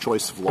the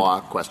choice of law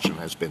question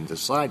has been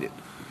decided.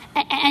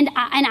 And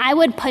I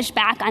would push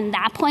back on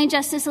that point,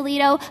 Justice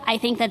Alito. I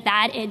think that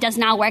it does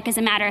not work as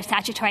a matter of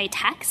statutory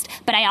text,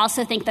 but I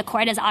also think the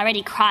Court has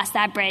already crossed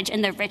that bridge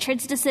in the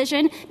Richards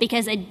decision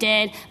because it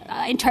did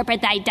interpret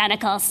the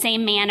identical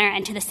same manner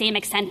and to the same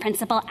extent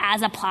principle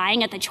as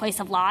applying at the choice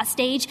of law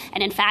stage,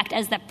 and in fact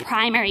as the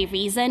primary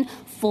reason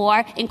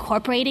for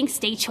incorporating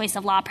state choice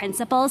of law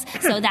principles.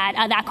 So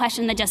that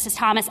question that Justice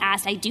Thomas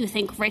asked, I do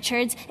think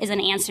Richards is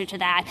an answer to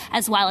that,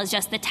 as well as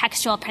just the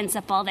textual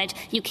principle that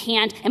you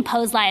can't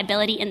impose liability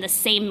in the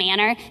same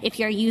manner if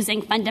you're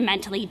using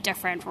fundamentally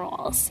different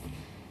rules.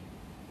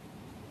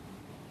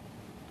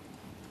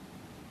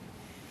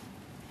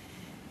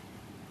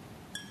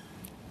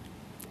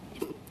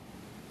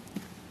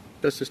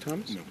 Justice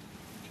Thomas? No.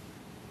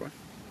 What?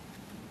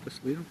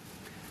 Justice Alito?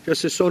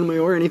 Justice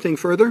Sotomayor, anything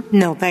further?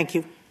 No, thank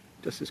you.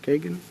 Justice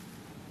Kagan?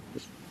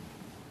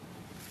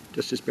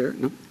 Justice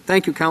Barrett? No.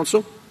 Thank you,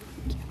 counsel.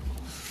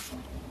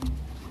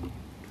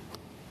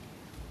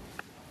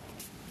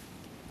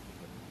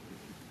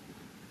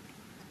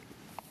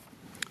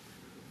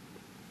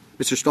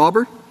 Mr.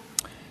 Stauber?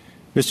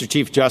 Mr.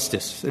 Chief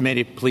Justice, and may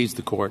it please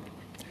the Court.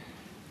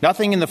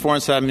 Nothing in the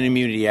Foreign Sovereign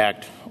Immunity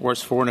Act or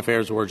its Foreign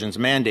Affairs Origins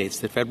mandates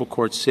that federal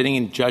courts sitting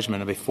in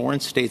judgment of a foreign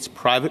state's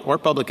private or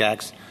public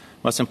acts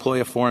must employ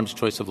a forum's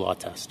choice of law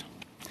test.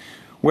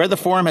 Where the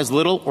forum has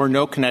little or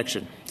no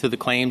connection to the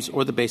claims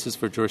or the basis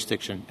for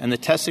jurisdiction, and the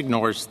test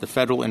ignores the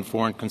federal and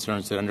foreign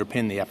concerns that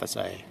underpin the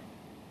FSIA.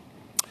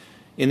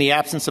 In the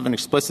absence of an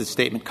explicit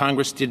statement,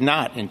 Congress did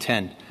not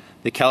intend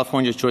that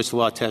California's choice of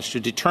law test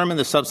should determine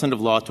the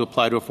substantive law to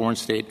apply to a foreign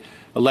state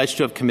alleged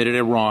to have committed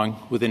a wrong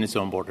within its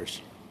own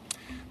borders.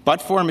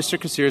 But for Mr.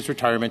 Cassirer's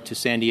retirement to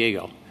San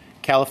Diego,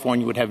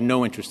 California would have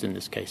no interest in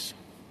this case.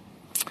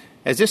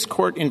 As this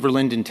court in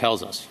Verlinden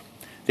tells us,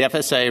 the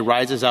FSIA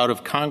rises out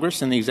of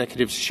Congress and the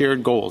executive's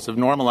shared goals of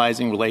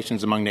normalizing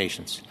relations among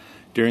nations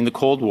during the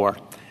Cold War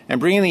and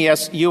bringing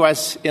the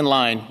U.S. in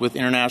line with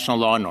international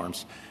law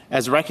norms,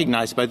 as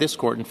recognized by this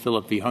court in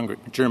Philipp v.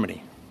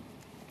 Germany.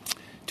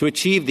 To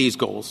achieve these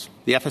goals,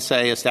 the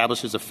FSIA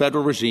establishes a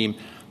federal regime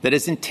that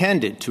is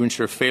intended to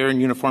ensure fair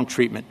and uniform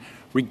treatment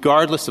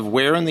regardless of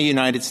where in the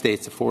United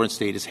States a foreign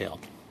state is hailed.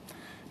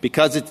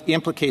 Because it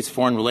implicates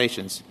foreign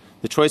relations,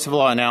 the choice of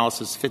law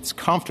analysis fits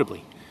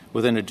comfortably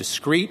within a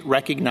discrete,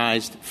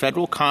 recognized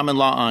federal common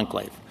law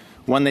enclave,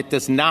 one that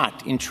does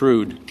not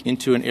intrude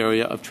into an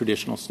area of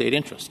traditional state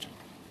interest.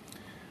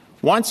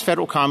 Once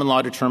federal common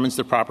law determines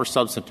the proper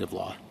substantive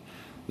law,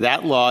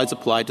 that law is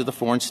applied to the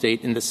foreign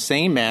state in the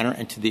same manner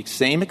and to the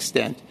same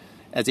extent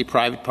as a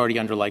private party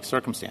under like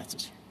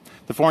circumstances.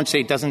 The foreign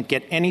state doesn't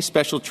get any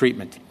special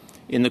treatment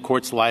in the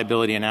court's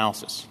liability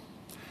analysis.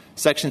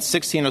 Section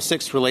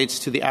 1606 relates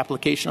to the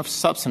application of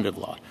substantive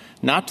law,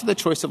 not to the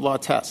choice of law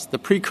test, the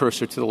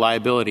precursor to the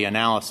liability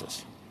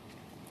analysis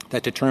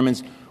that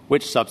determines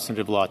which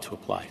substantive law to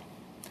apply.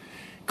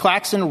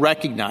 Claxon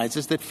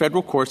recognizes that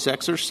federal courts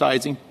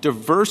exercising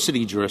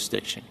diversity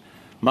jurisdiction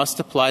must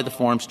apply the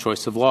forum's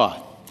choice of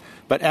law.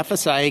 But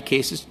FSIA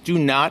cases do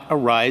not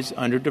arise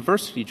under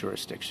diversity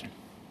jurisdiction.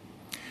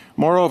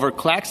 Moreover,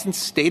 Claxon's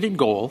stated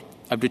goal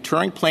of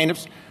deterring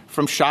plaintiffs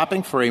from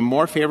shopping for a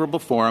more favorable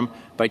forum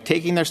by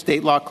taking their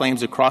state law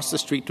claims across the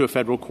street to a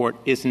federal court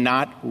is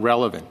not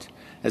relevant,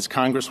 as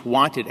Congress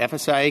wanted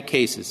FSIA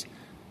cases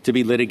to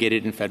be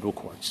litigated in federal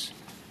courts.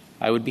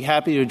 I would be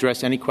happy to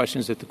address any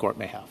questions that the Court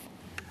may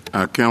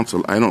have.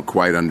 Counsel, I don't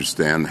quite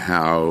understand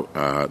how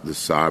the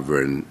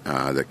sovereign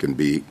that can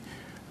be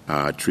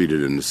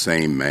treated in the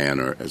same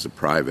manner as a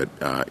private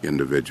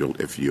individual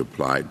if you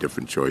apply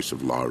different choice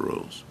of law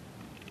rules.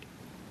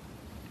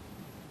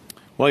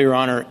 Well, Your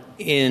Honor,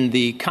 in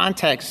the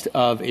context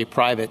of a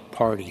private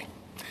party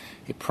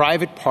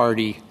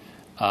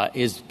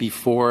is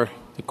before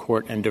the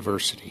court on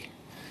diversity.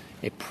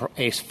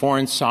 A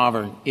foreign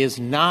sovereign is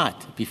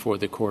not before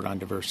the court on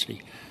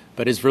diversity,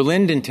 but as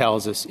Verlinden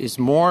tells us, is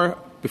more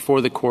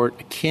before the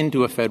court akin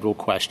to a federal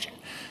question.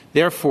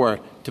 Therefore,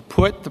 to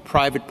put the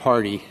private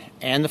party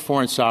and the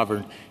foreign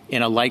sovereign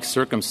in a like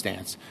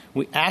circumstance,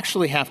 we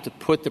actually have to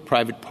put the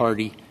private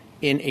party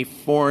in a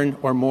foreign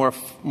or more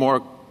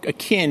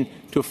akin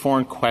to a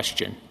foreign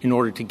question in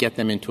order to get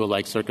them into a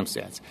like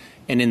circumstance.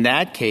 And in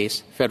that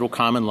case, federal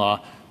common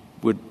law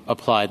would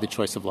apply the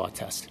choice of law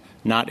test,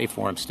 not a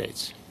forum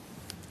states.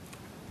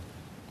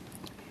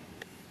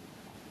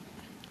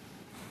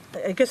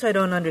 I guess I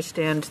don't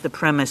understand the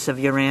premise of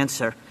your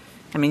answer.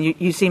 I mean,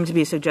 you seem to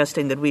be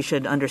suggesting that we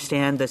should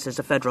understand this as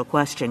a federal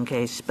question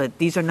case, but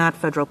these are not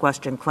federal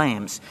question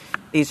claims.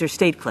 These are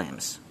state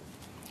claims.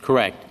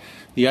 Correct.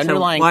 The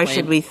underlying so why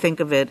should we think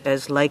of it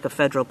as like a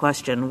federal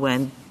question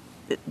when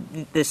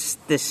this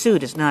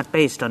suit is not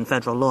based on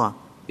federal law?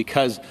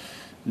 Because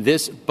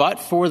but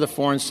for the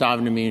Foreign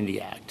Sovereign Immunity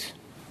Act,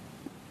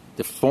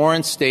 the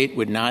foreign state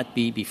would not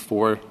be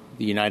before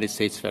the United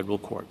States federal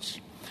courts.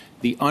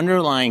 The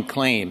underlying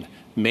claim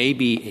may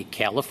be a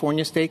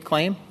California state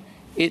claim.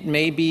 It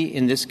may be,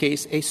 in this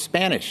case, a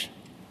Spanish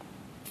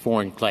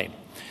foreign claim,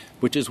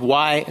 which is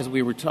why, as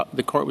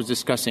the court was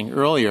discussing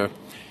earlier,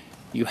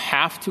 you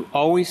have to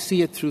always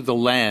see it through the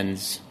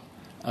lens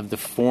of the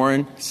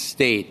foreign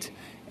state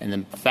and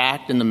the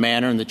fact and the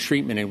manner and the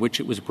treatment in which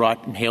it was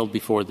brought and held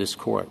before this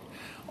court.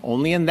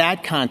 Only in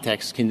that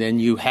context can then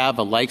you have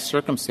a like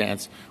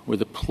circumstance where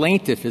the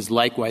plaintiff is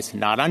likewise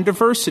not on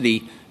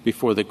diversity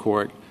before the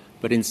court,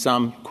 but in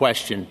some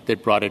question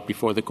that brought it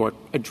before the court,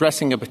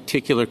 addressing a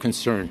particular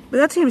concern. But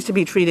that seems to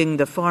be treating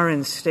the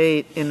foreign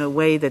state in a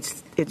way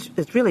that's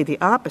it's really the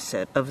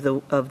opposite of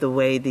the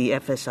way the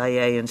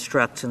FSIA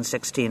instructs in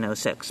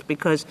 1606.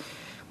 Because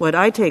what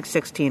I take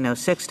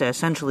 1606 to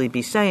essentially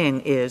be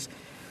saying is,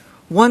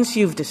 once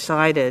you've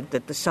decided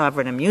that the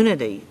sovereign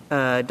immunity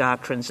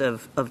doctrines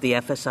of the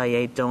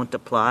FSIA don't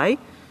apply,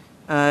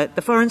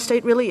 the foreign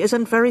state really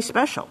isn't very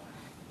special.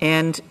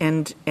 And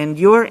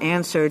your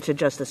answer to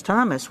Justice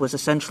Thomas was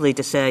essentially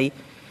to say,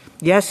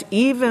 yes,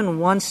 even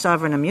once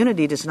sovereign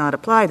immunity does not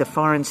apply, the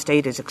foreign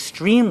state is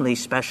extremely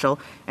special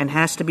and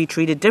has to be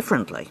treated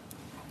differently.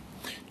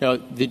 No,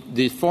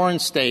 the foreign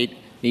state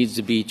needs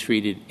to be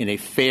treated in a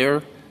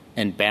fair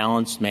and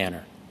balanced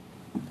manner.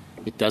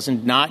 It does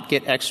not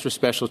get extra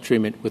special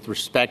treatment with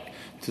respect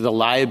to the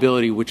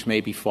liability which may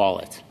befall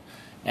it.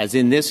 As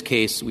in this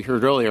case, we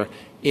heard earlier,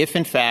 if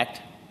in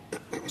fact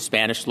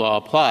Spanish law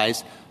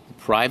applies, the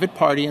private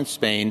party in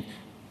Spain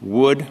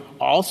would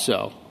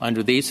also,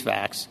 under these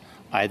facts,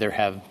 either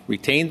have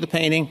retained the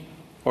painting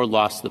or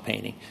lost the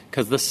painting,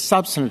 because the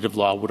substantive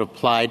law would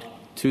apply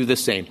to the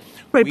same.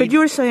 Right, but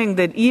you're saying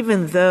that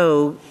even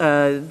though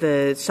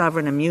the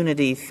sovereign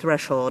immunity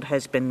threshold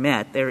has been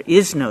met, there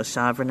is no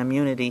sovereign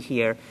immunity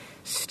here,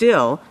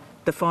 still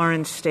the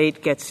foreign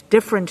state gets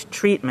different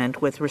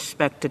treatment with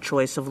respect to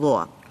choice of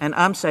law. And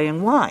I'm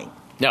saying why?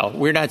 No,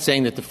 we're not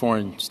saying that the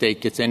foreign state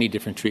gets any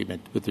different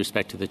treatment with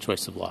respect to the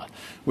choice of law.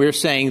 We're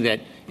saying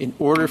that in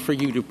order for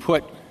you to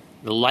put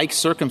the like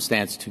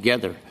circumstance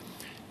together,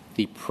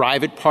 the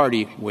private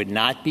party would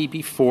not be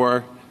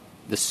before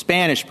the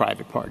Spanish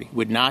private party,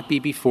 would not be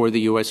before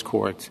the U.S.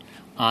 courts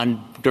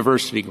on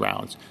diversity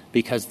grounds,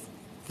 because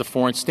the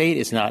foreign state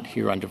is not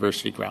here on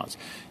diversity grounds.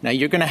 Now,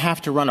 you're going to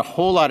have to run a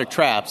whole lot of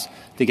traps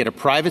to get a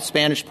private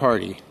Spanish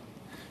party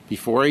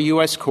before a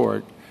U.S.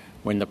 court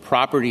when the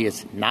property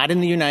is not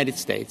in the United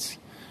States,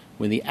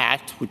 when the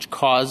act which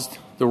caused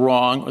the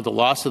wrong or the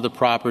loss of the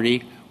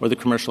property or the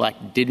commercial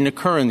act didn't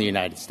occur in the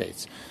United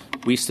States.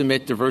 We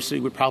submit diversity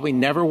would probably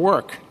never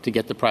work to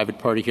get the private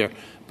party here.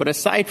 But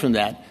aside from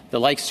that, the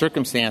like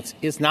circumstance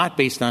is not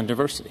based on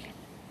diversity.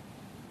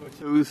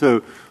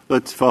 So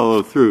let's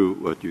follow through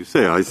what you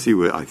say. I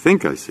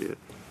think I see it.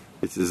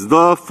 It says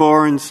the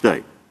foreign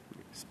state,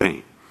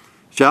 Spain,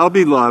 shall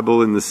be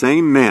liable in the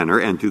same manner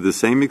and to the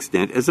same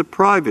extent as a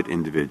private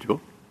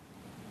individual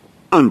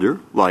under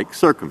like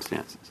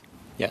circumstances.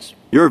 Yes.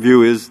 Your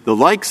view is the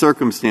like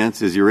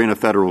circumstances you're in a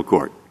federal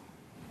court.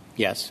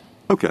 Yes.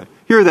 Okay.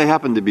 Here they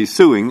happen to be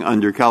suing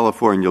under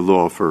California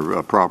law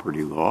for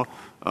property law,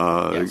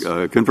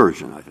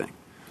 conversion, I think.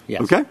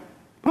 Yes. Okay?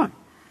 Fine.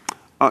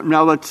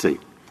 Now let's see.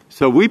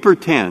 So we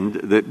pretend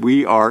that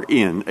we are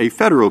in a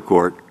federal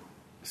court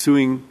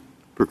suing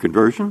for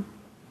conversion.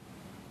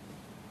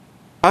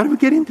 How do we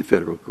get into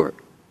federal court?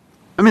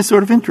 I mean, it's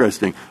sort of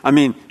interesting. I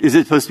mean, is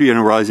it supposed to be an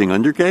arising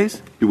under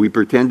case? Do we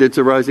pretend it's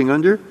arising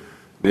under?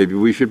 Maybe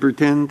we should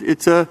pretend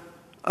it's a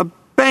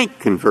bank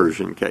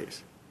conversion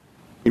case,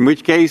 in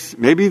which case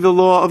maybe the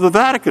law of the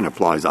Vatican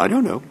applies. I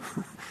don't know.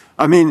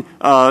 I mean,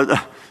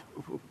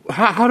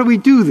 how do we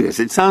do this?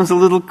 It sounds a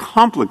little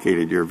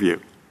complicated, your view.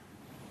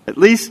 At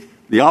least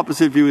the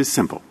opposite view is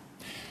simple.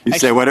 You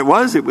say what it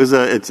was.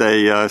 It's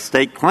a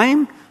state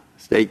claim.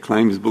 State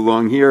claims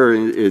belong here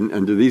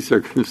under these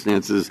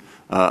circumstances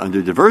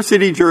under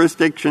diversity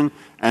jurisdiction,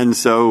 and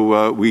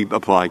so we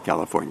apply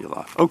California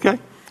law. Okay.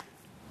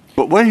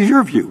 But what is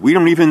your view? We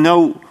don't even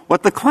know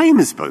what the claim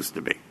is supposed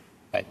to be.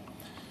 Right.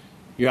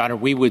 Your Honor,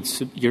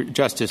 Your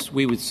Justice,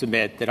 we would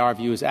submit that our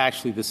view is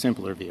actually the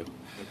simpler view.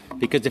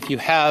 Because if you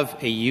have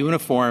a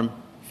uniform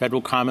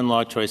federal common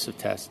law choice of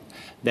test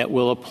that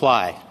will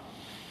apply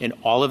in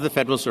all of the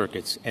federal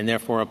circuits and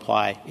therefore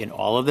apply in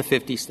all of the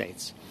 50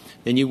 states,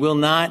 then you will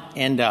not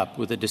end up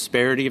with a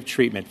disparity of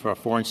treatment for a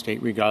foreign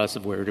state regardless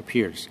of where it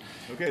appears.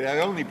 Okay,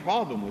 the only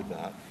problem with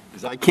that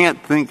is I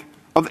can't think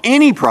of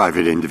any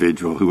private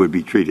individual who would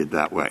be treated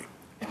that way.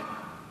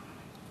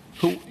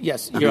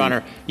 Yes, Your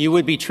Honor, you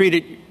would be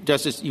treated,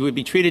 Justice, you would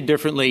be treated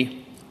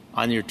differently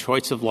on your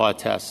choice of law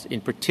test,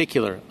 in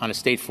particular on a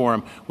state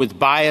forum with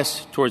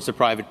bias towards the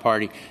private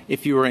party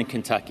if you were in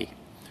Kentucky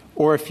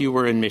or if you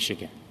were in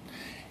Michigan.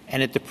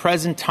 And at the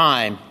present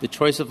time, the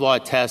choice of law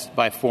test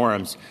by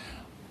forums,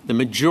 the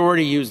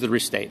majority use the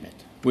restatement,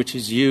 which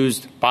is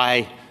used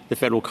by the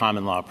federal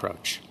common law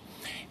approach.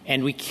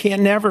 And we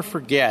can never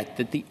forget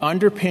that the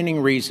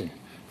underpinning reason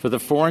for the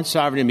Foreign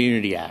Sovereign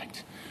Immunity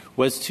Act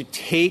was to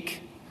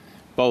take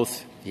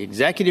both the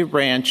executive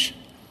branch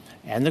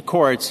and the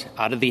courts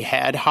out of the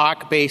ad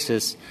hoc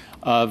basis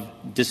of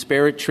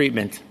disparate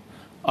treatment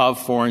of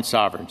foreign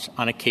sovereigns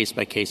on a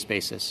case-by-case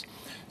basis.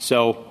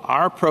 So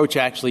our approach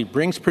actually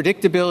brings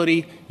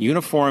predictability,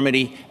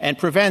 uniformity, and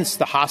prevents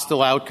the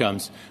hostile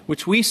outcomes,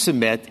 which we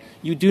submit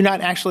you do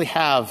not actually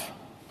have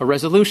a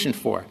resolution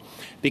for.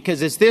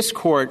 Because as this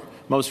court,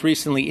 most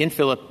recently in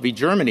Philip v.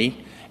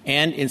 Germany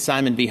and in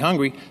Simon v.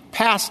 Hungary,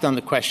 passed on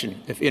the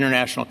question if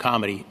international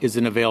comedy is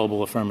an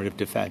available affirmative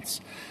defense.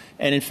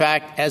 And in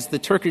fact, as the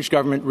Turkish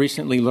government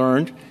recently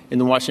learned in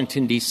the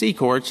Washington, D.C.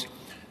 courts,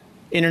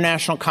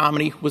 international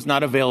comedy was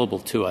not available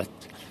to us.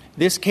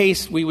 This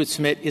case, we would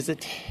submit, is a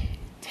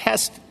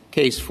test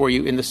case for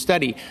you in the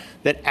study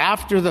that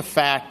after the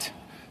fact,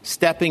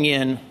 stepping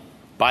in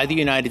by the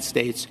United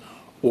States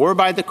or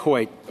by the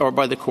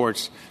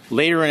courts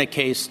later in a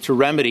case to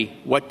remedy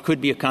what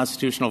could be a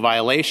constitutional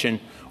violation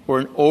or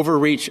an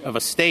overreach of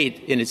a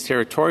state in its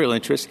territorial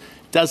interests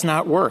does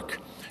not work.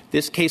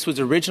 This case was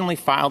originally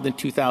filed in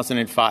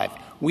 2005.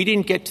 We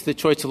didn't get to the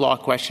choice of law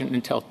question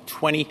until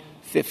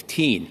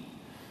 2015.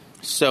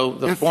 So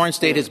the foreign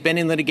state has been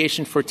in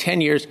litigation for 10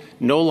 years,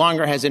 no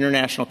longer has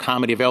international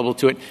comedy available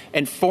to it,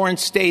 and foreign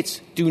states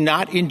do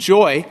not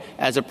enjoy,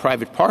 as a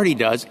private party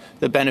does,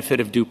 the benefit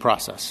of due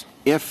process.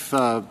 If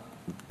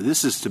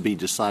this is to be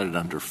decided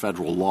under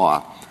federal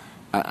law,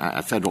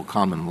 federal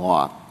common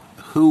law,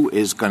 who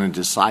is going to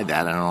decide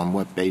that and on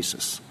what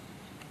basis?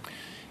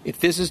 If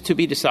this is to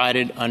be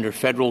decided under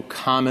federal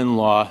common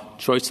law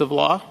choice of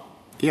law?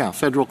 Yeah,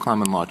 federal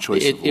common law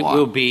choice of law. It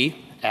will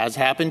be, as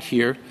happened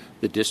here,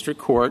 the district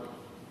court,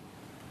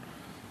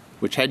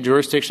 which had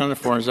jurisdiction on the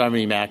Foreign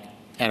Sovereign Act,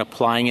 and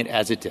applying it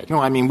as it did. No,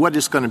 I mean, what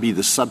is going to be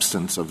the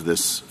substance of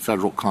this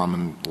federal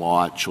common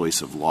law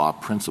choice of law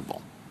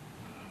principle?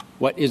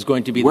 What is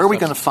going to be Where the are we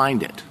going to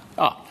find it?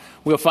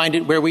 We'll find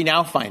it where we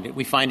now find it.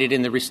 We find it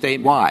in the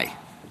restatement. Why?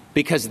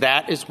 Because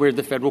that is where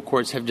the federal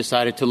courts have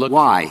decided to look.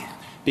 Why?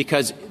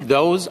 Because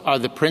those are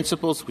the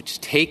principles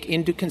which take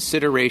into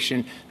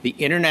consideration the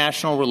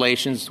international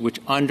relations which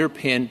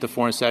underpin the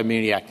Foreign Sovereign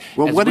Immunity Act.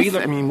 Well,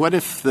 what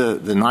if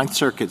the Ninth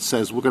Circuit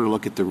says we're going to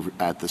look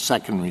at the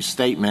second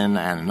restatement,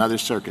 and another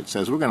circuit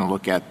says we're going to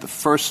look at the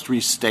first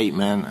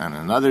restatement, and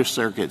another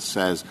circuit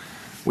says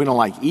we don't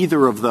like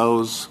either of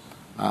those,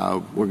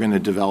 we're going to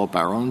develop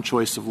our own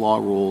choice of law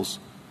rules?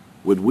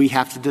 Would we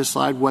have to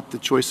decide what the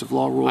choice of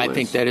law rule is? I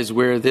think that is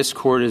where this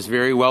court is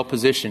very well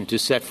positioned to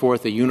set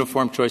forth a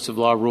uniform choice of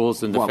law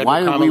rules in the federal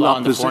common law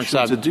and the Foreign Sovereign. Why are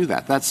we well positioned to do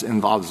that? That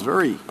involves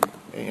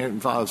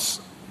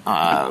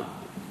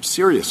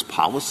serious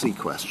policy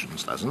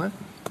questions, doesn't it?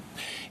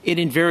 It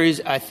involves,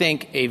 I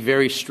think, a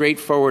very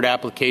straightforward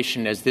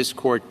application, as this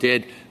court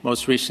did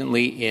most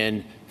recently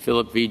in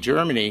Philip v.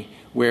 Germany,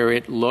 where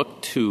it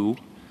looked to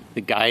the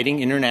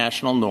guiding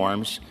international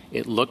norms,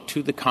 it looked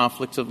to the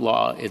conflicts of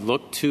law, it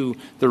looked to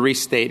the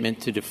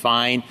restatement to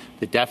define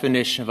the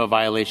definition of a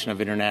violation of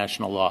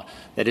international law.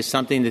 That is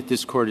something that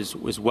this court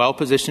was well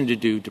positioned to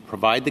do, to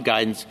provide the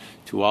guidance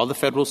to all the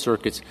federal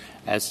circuits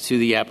as to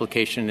the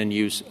application and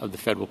use of the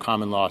federal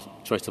common law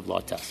choice of law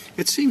test.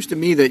 It seems to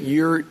me that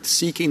you're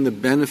seeking the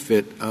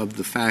benefit of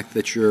the fact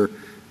that your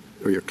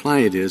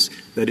client is,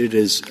 that it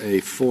is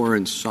a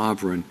foreign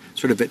sovereign,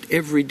 sort of at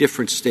every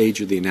different stage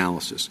of the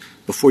analysis,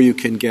 before you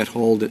can get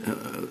hailed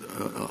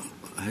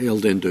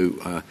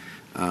into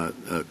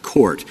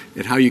court,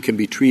 and how you can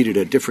be treated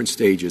at different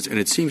stages. And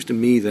it seems to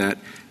me that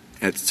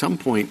at some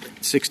point,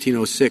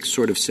 1606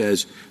 sort of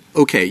says,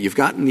 okay, you've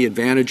gotten the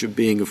advantage of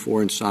being a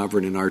foreign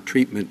sovereign in our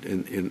treatment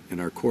in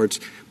our courts,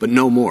 but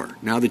no more.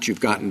 Now that you've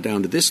gotten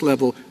down to this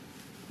level,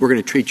 we're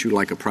going to treat you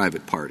like a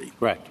private party.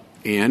 Right.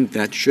 And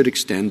that should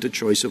extend to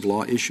choice of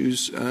law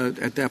issues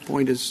at that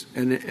point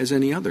as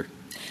any other.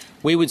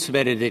 We would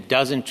submit it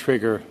doesn't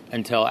trigger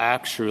until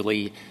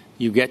actually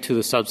you get to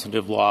the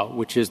substantive law,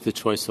 which is the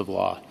choice of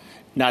law.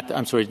 Not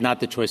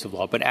the choice of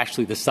law, but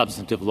actually the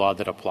substantive law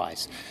that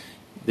applies.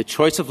 The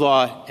choice of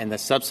law and the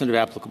substantive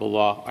applicable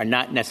law are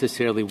not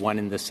necessarily one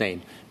and the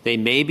same. They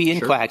may be in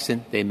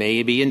Claxon, they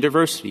may be in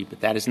diversity,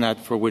 but that is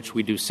not for which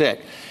we do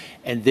sit.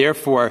 And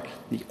therefore,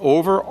 the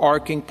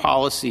overarching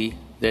policy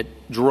that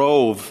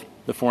drove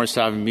the Foreign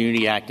Sovereign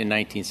Immunity Act in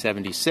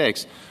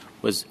 1976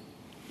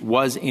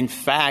 was in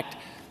fact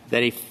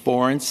that a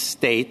foreign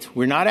state,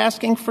 we're not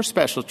asking for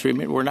special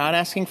treatment, we're not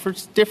asking for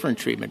different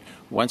treatment.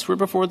 Once we're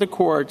before the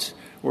courts,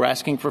 we're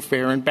asking for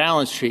fair and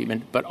balanced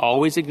treatment, but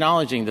always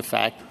acknowledging the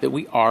fact that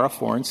we are a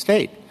foreign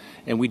state.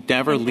 And we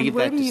never leave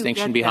that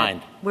distinction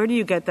behind. Where do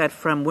you get that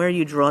from? Where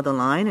you draw the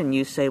line and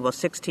you say, well,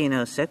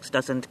 1606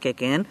 doesn't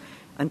kick in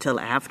until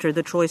after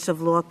the choice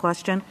of law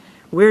question?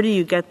 Where do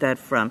you get that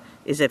from?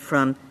 Is it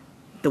from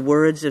the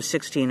words of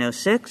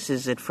 1606?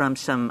 Is it from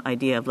some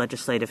idea of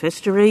legislative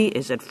history?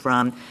 Is it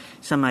from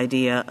some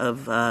idea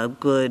of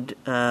good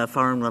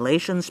foreign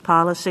relations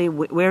policy?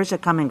 Where is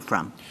it coming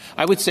from?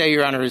 I would say,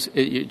 Your Honor,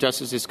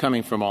 Justice, is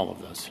coming from all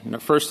of those.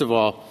 First of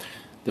all,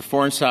 the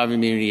Foreign Sovereign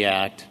Immunity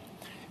Act,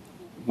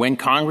 when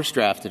Congress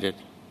drafted it,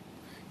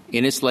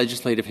 in its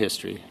legislative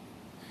history,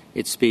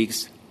 it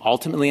speaks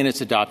ultimately in its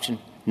adoption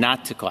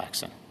not to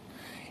Claxon.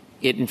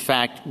 It, in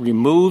fact,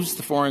 removes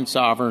the foreign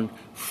sovereign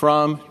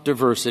from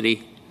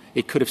diversity.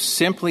 It could have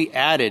simply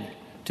added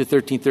to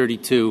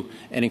 1332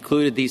 and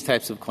included these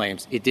types of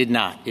claims. It did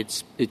not.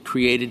 It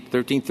created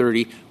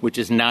 1330, which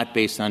is not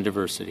based on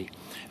diversity.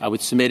 I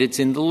would submit it's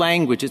in the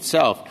language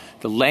itself.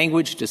 The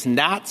language does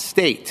not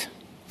state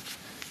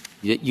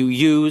that you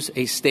use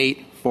a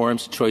state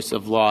forum's choice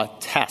of law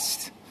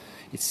test.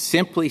 It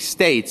simply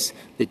states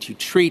that you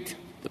treat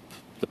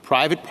the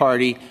private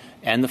party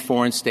and the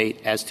foreign state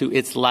as to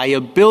its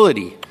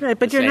liability. Right,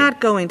 but you're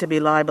not going to be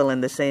liable in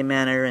the same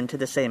manner and to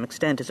the same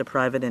extent as a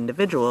private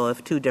individual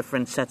if two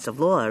different sets of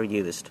law are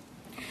used.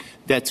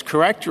 That's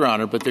correct, Your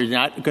Honor, but they're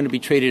not going to be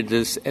treated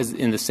as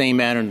in the same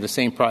manner and the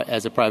same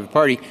as a private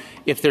party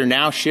if they're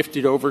now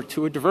shifted over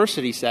to a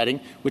diversity setting,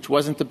 which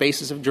wasn't the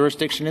basis of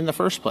jurisdiction in the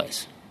first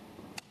place.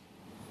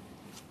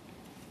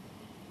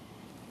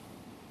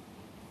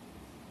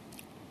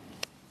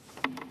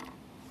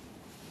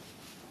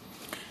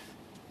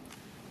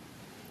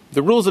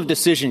 The rules of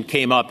decision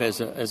came up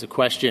as a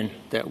question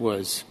that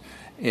was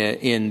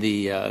in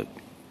the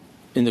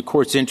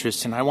court's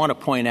interest, and I want to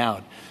point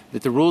out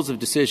that the rules of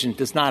decision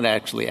does not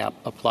actually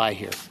apply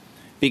here,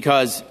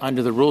 because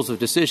under the rules of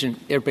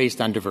decision, they're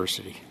based on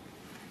diversity.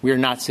 We are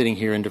not sitting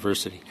here in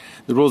diversity.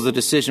 The rules of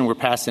decision were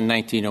passed in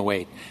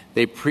 1908.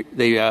 They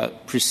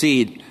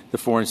precede the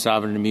Foreign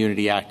Sovereign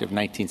Immunity Act of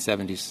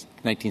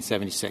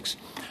 1976.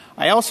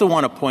 I also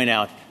want to point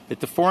out that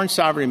the Foreign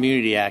Sovereign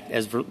Immunity Act,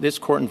 as this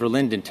court in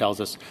Verlinden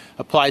tells us,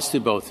 applies to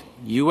both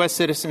U.S.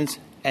 citizens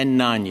and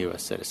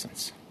non-U.S.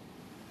 citizens.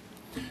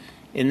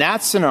 In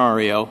that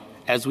scenario,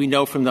 as we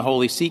know from the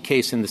Holy See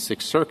case in the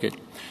Sixth Circuit,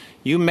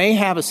 you may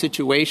have a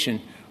situation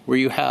where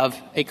you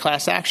have a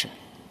class action,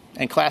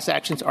 and class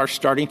actions are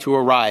starting to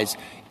arise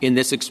in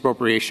this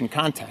expropriation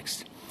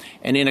context.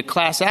 And in a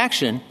class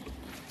action,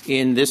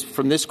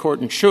 from this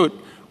court in Schutt,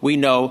 we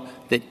know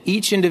that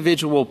each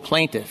individual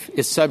plaintiff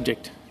is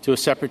subject to a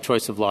separate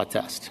choice of law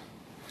test.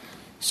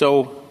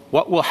 So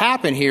what will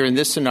happen here in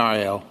this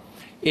scenario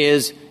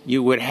is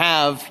you would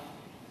have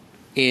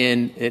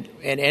in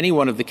any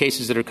one of the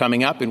cases that are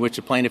coming up in which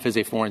a plaintiff is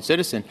a foreign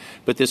citizen,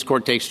 but this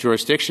court takes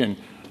jurisdiction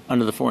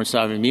under the Foreign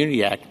Sovereign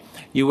Immunity Act,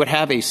 you would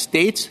have a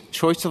state's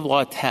choice of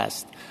law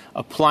test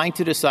applying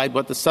to decide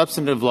what the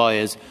substantive law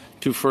is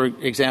to, for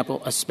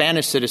example, a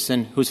Spanish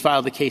citizen who's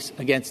filed a case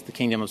against the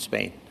Kingdom of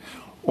Spain.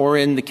 Or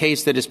in the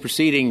case that is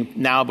proceeding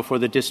now before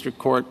the District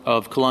Court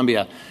of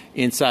Columbia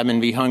in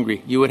Simon v.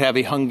 Hungary, you would have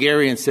a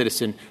Hungarian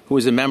citizen who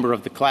is a member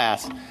of the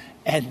class,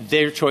 and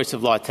their choice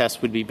of law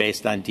test would be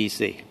based on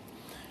D.C.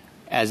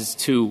 as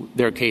to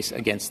their case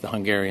against the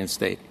Hungarian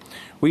state.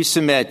 We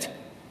submit,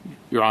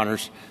 Your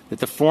Honors, that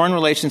the foreign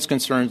relations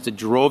concerns that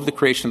drove the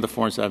creation of the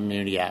Foreign Sovereign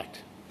Immunity Act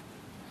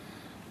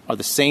are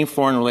the same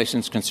foreign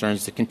relations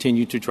concerns that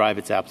continue to drive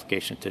its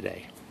application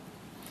today.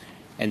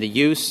 And the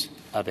use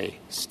of a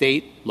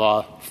state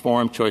law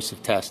forum choice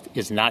of test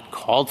is not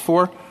called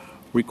for,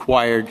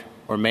 required,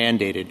 or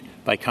mandated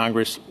by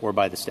Congress or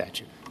by the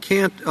statute.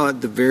 Can't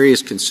the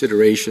various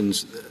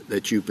considerations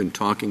that you've been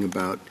talking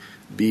about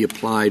be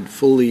applied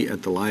fully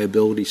at the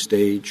liability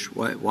stage?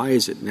 Why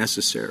is it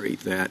necessary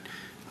that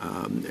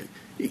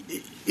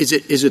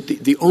is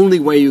it the only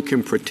way you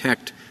can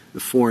protect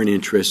the foreign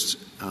interests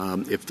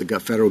if the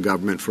federal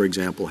government, for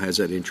example, has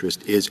that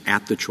interest, is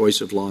at the choice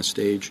of law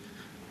stage?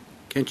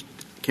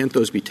 Can't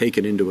those be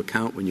taken into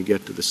account when you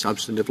get to the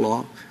substantive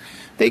law?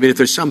 If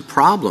there's some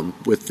problem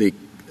with the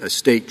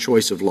state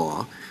choice of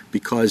law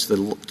because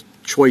the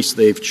choice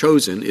they've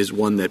chosen is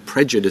one that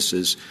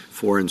prejudices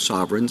foreign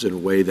sovereigns in a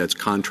way that's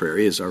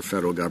contrary, as our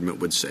federal government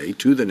would say,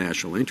 to the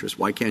national interest.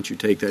 Why can't you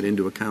take that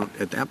into account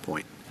at that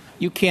point?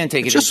 You can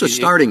take it's just a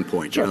starting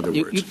point, sure, in other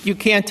words. You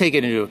can take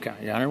it into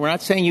account, Your Honor. We're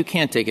not saying you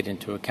can't take it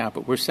into account,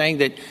 but we're saying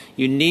that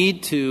you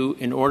need to,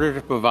 in order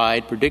to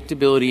provide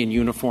predictability and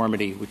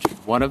uniformity, which is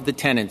one of the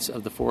tenets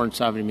of the Foreign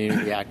Sovereign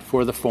Immunity Act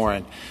for the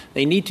foreign,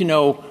 they need to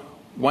know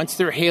once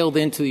they're hailed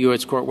into the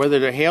U.S. court, whether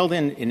they're hailed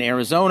in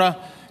Arizona,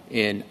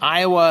 in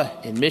Iowa,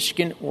 in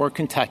Michigan, or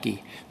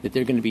Kentucky, that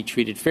they're going to be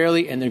treated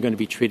fairly and they're going to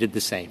be treated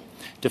the same.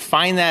 To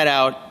find that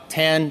out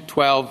 10,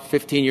 12,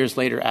 15 years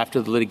later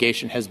after the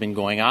litigation has been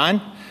going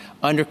on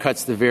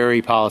undercuts the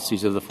very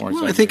policies of the Foreign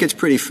Sovereign. I think it's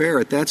pretty fair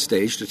at that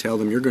stage to tell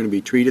them you're going to be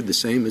treated the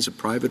same as a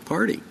private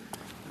party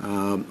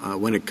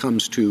when it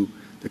comes to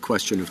the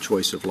question of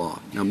choice of law.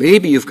 Now,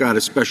 maybe you've got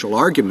a special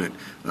argument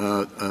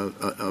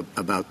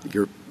about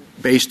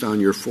based on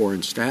your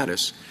foreign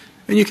status,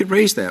 and you could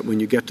raise that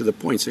when you get to the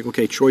point. Say,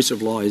 okay, choice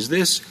of law is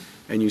this,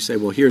 and you say,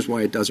 well, here's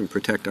why it doesn't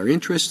protect our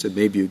interests, and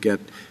maybe you get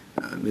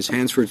Ms.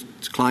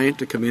 Hansford's client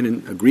to come in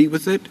and agree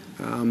with it.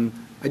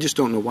 I just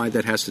don't know why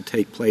that has to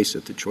take place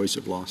at the choice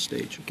of law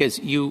stage. Because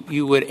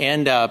you would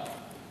end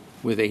up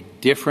with a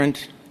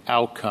different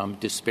outcome,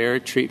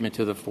 disparate treatment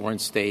to the foreign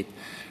state,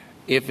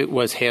 if it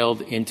was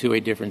hailed into a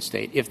different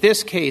state. If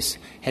this case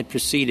had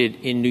proceeded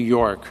in New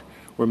York,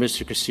 where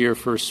Mr. Cassirer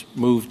first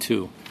moved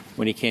to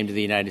when he came to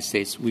the United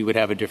States, we would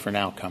have a different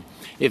outcome.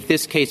 If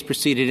this case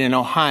proceeded in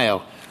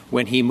Ohio,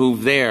 when he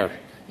moved there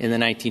in the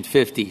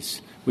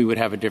 1950s, we would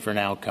have a different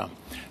outcome.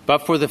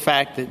 But for the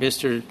fact that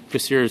Mr.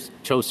 Cassirer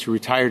chose to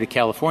retire to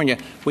California,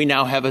 we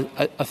now have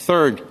a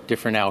third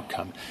different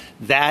outcome.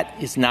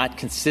 That is not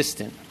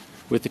consistent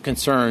with the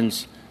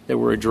concerns that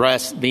were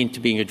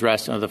being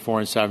addressed under the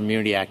Foreign Sovereign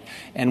Immunity Act.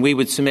 And we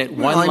would submit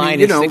one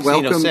line in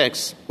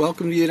 1606.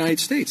 Welcome to the United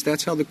States.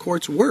 That's how the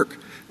courts work.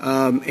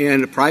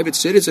 And a private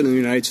citizen in the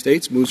United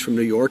States moves from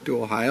New York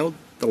to Ohio.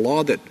 The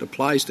law that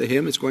applies to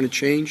him is going to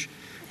change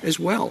as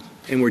well.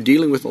 And we're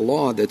dealing with a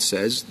law that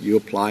says you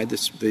apply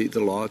the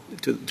law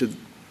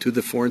to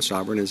the foreign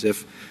sovereign as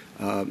if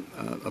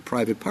a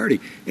private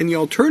party. And the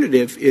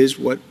alternative is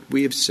what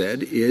we have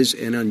said is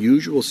an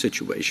unusual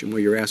situation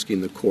where you're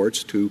asking the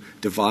courts to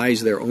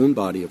devise their own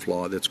body of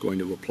law that's going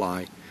to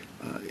apply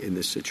in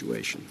this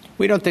situation.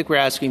 We don't think we're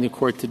asking the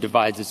court to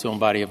devise its own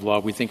body of law.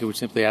 We think we're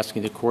simply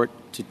asking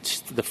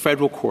the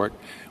federal court,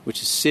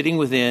 which is sitting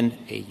within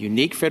a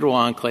unique federal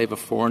enclave of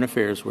foreign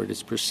affairs where it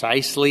is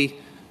precisely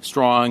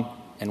strong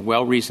and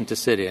well-reasoned to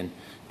sit in,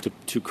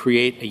 to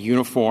create a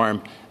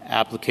uniform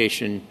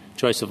application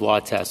choice of law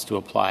test to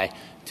apply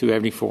to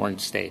every foreign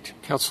state.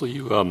 Counsel,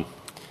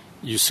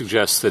 you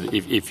suggest that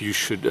if you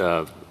should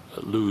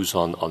lose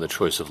on the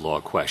choice of law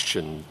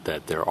question,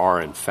 that there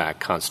are, in fact,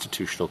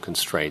 constitutional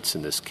constraints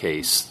in this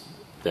case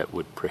that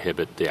would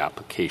prohibit the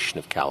application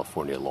of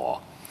California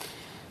law.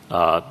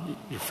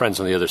 Your friends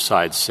on the other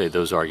side say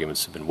those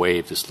arguments have been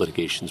waived. This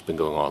litigation's been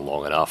going on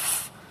long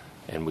enough,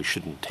 and we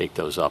shouldn't take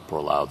those up or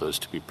allow those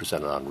to be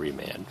presented on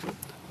remand. I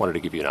wanted to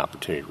give you an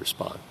opportunity to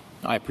respond.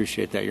 I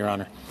appreciate that, Your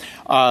Honor.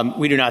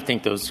 We do not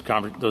think those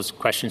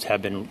questions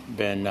have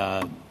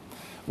been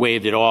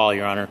waived at all,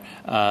 Your Honor.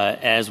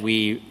 As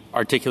we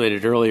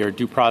articulated earlier,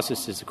 due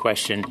process is a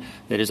question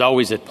that is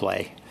always at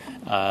play.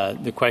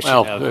 The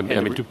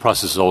question due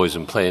process is always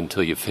in play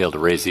until you fail to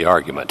raise the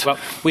argument. Well,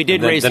 we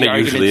did raise the argument.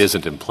 Then it usually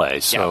isn't in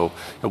play. So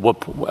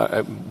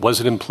was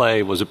it in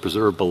play? Was it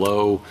preserved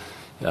below?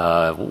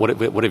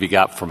 What have you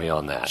got for me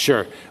on that?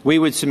 Sure. We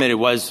would submit it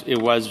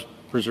was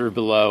preserved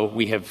below.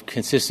 We have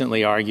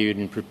consistently argued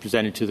and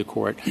presented to the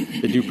court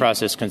the due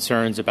process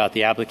concerns about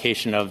the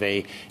application of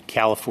a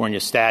California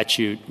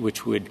statute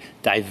which would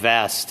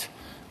divest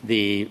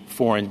the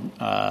foreign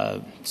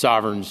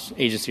sovereign's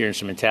agency or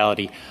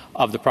instrumentality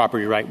of the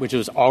property right, which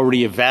was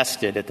already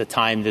vested at the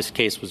time this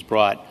case was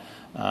brought,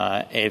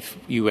 if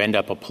you end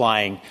up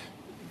applying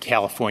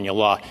California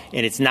law.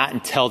 And it's not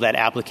until that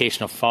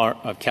application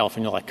of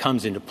California law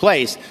comes into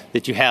place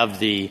that you have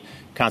the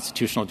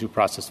constitutional due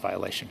process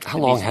violation. How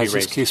long has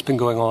this case been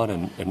going on?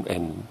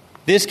 And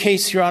This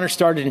case, Your Honor,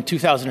 started in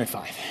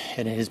 2005,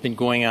 and it has been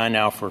going on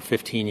now for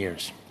 15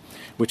 years,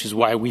 which is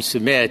why we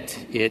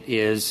submit it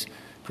is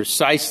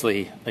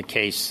precisely a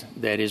case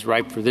that is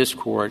ripe for this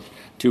court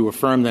to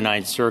affirm the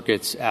Ninth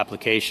Circuit's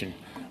application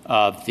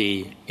of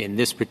in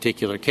this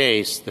particular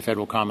case, the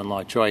federal common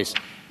law choice,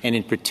 and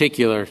in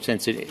particular,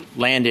 since it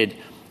landed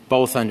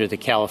both under the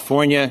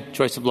California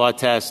choice of law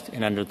test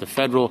and under the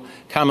federal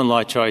common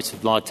law choice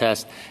of law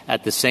test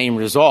at the same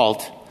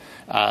result,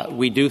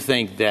 we do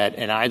think that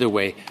in either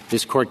way,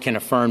 this court can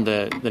affirm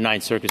the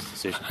Ninth Circuit's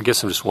decision. I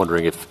guess I'm just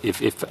wondering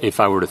if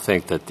I were to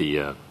think that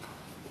the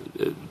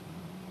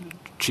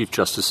Chief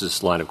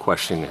Justice's line of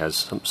questioning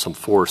has some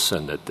force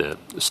and that the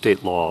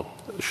state law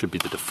should be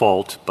the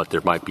default, but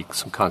there might be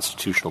some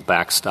constitutional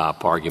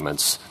backstop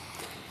arguments.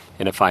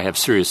 And if I have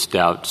serious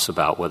doubts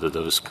about whether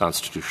those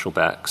constitutional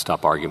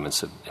backstop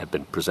arguments have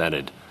been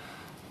presented,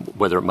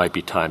 whether it might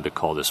be time to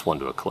call this one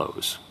to a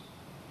close.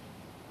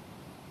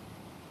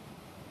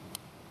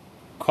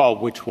 recall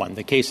which one.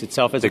 The case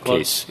itself as the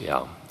case,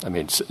 yeah. I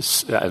mean,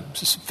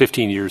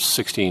 15 years,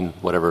 16,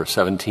 whatever,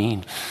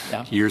 17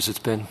 years it's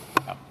been.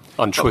 Yeah.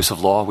 On choice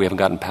of law, we haven't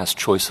gotten past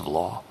choice of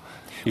law.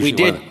 We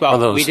did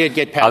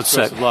get past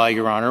choice of law,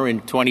 Your Honor,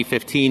 in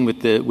 2015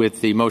 with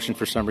the motion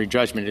for summary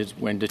judgment is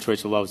when the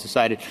choice of law was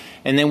decided.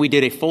 And then we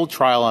did a full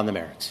trial on the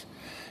merits.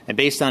 And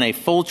based on a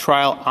full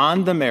trial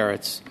on the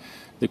merits,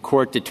 the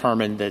court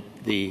determined that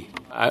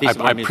I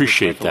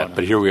appreciate that,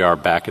 but here we are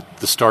back at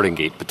the starting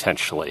gate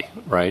potentially,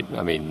 right?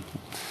 I mean,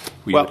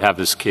 we would have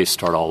this case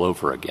start all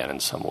over again in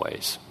some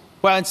ways.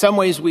 Well, in some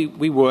ways we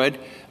would,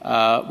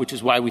 which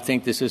is why we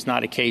think this is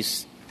not a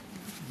case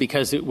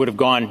because it would have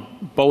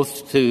gone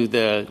both to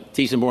the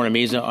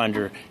Thyssen-Bornemisza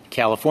under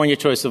California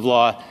choice of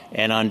law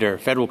and under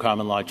federal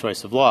common law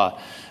choice of law.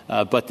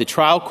 But the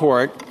trial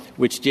court,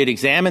 which did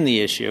examine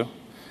the issue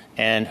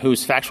and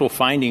whose factual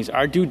findings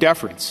are due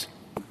deference,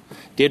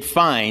 did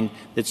find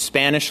that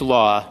Spanish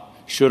law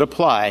should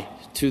apply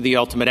to the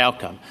ultimate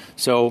outcome.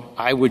 So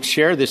I would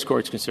share this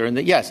court's concern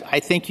that, yes, I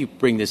think you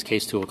bring this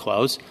case to a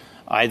close,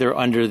 either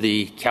under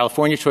the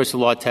California choice of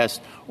law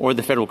test or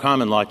the federal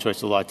common law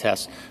choice of law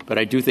test, but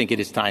I do think it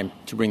is time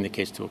to bring the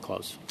case to a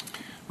close.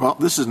 Well,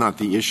 this is not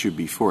the issue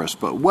before us,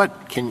 but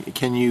what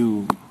can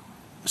you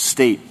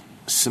state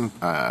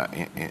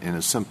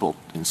in simple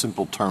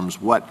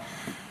terms what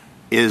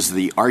is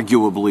the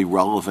arguably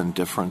relevant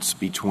difference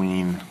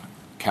between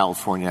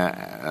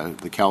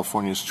the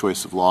California's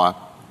choice of law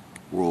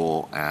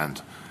rule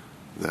and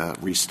the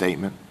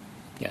restatement?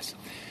 Yes.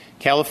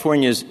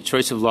 California's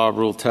choice of law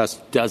rule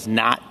test does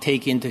not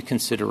take into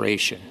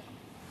consideration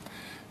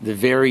the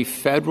very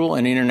federal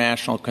and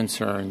international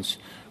concerns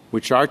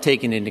which are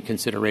taken into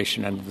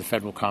consideration under the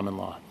federal common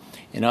law.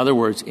 In other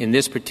words, in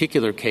this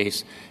particular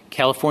case,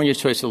 California's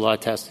choice of law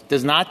test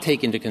does not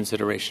take into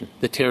consideration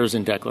the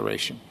Terrorism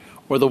Declaration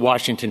or the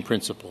Washington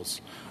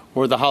Principles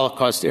or the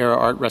Holocaust-era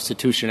Art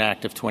Restitution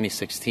Act of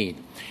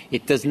 2016.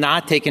 It does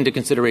not take into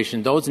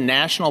consideration those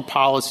national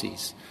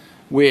policies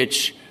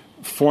which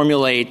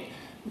formulate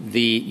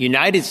the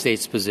United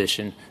States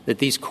position that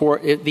these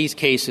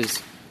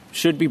cases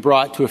should be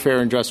brought to a fair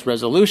and just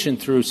resolution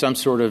through some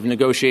sort of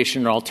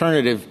negotiation or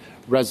alternative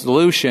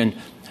resolution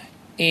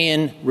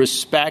in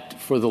respect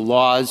for the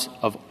laws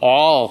of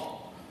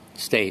all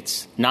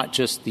states, not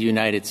just the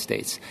United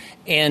States.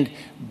 And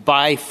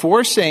by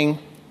forcing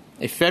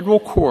a federal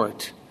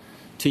court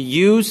to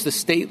use the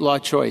state law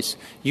choice,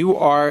 you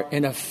are,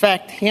 in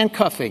effect,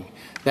 handcuffing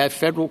that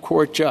federal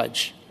court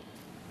judge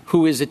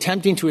who is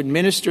attempting to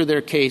administer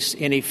their case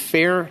in a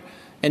fair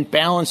and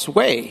balanced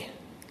way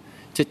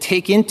to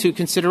take into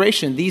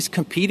consideration these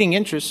competing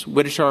interests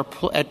which are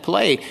at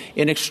play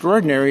in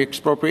extraordinary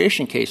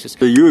expropriation cases.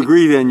 So you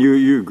agree then,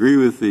 you agree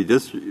with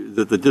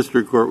that the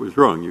district court was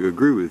wrong. You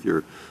agree with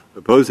your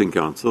opposing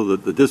counsel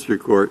that the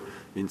district court,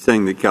 in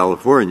saying that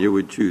California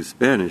would choose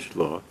Spanish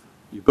law,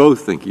 you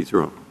both think he's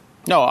wrong.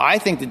 No, I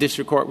think the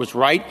district court was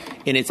right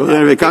in its... Well,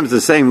 then if it comes to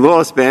the same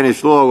law,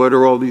 Spanish law, what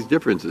are all these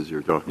differences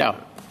you're talking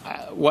about?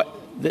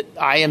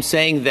 I am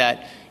saying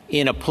that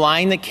in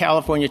applying the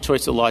California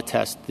choice of law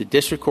test, the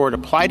district court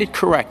applied it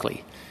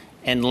correctly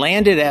and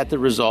landed at the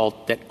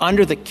result that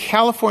under the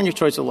California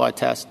choice of law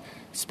test,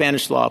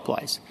 Spanish law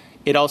applies.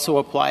 It also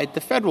applied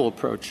the federal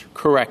approach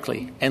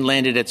correctly and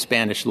landed at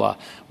Spanish law.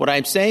 What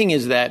I'm saying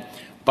is that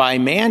by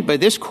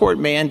this court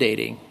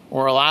mandating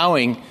or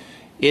allowing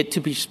it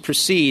to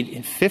proceed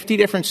in 50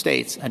 different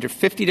states under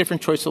 50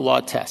 different choice of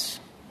law tests,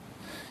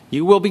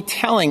 you will be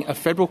telling a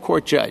federal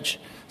court judge,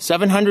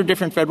 700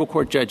 different federal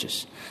court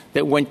judges,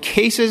 that when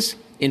cases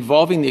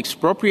involving the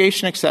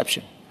expropriation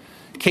exception,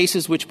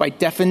 cases which by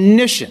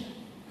definition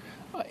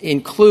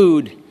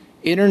include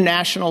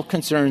international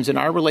concerns in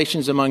our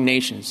relations among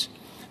nations,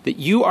 that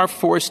you are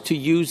forced to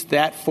use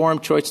that forum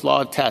choice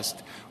law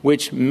test,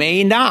 which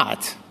may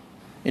not,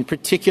 in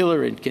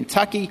particular in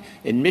Kentucky,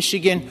 in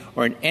Michigan,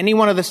 or in any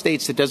one of the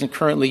states that doesn't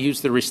currently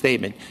use the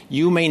restatement,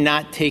 you may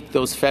not take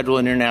those federal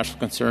and international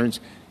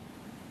concerns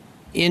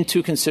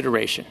into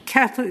consideration.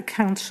 Catholic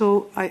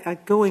counsel,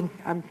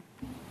 I'm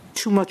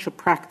too much a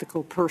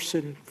practical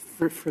person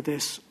for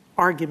this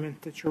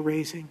argument that you're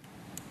raising.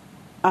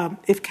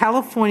 If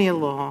California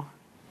law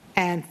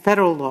and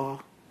federal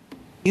law,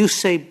 you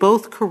say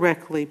both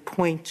correctly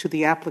point to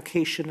the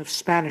application of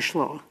Spanish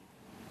law,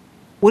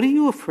 what are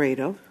you afraid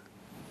of?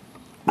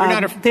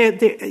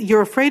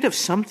 You're afraid of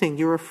something.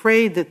 You're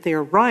afraid that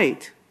they're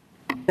right,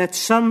 that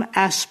some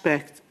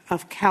aspect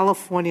of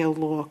California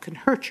law can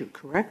hurt you,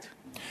 correct?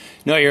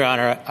 No, Your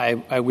Honor,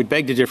 I would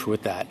beg to differ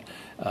with that.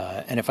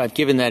 And if I've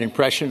given that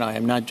impression, I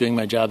am not doing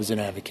my job as an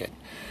advocate.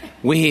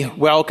 We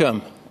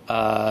welcome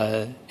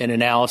an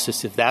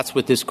analysis, if that's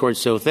what this court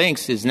so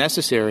thinks is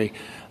necessary,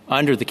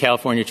 under the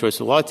California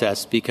choice of law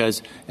test,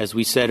 because, as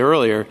we said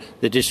earlier,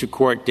 the district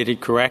court did it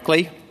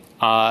correctly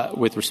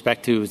with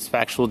respect to its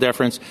factual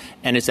deference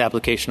and its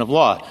application of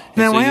law.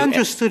 Now, I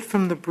understood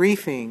from the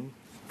briefing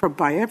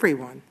by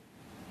everyone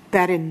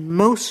that in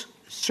most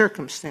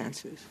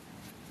circumstances,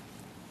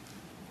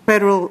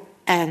 federal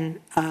and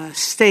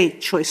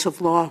state choice of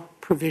law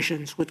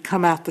provisions would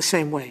come out the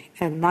same way.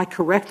 Am I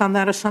correct on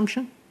that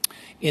assumption?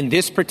 In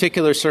this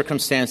particular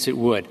circumstance, it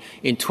would.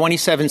 In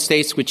 27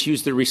 states which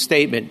use the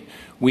restatement,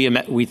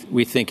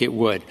 we think it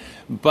would.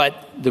 But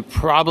the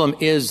problem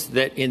is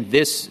that in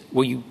this,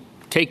 when you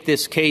take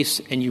this case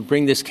and you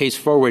bring this case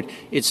forward,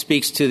 it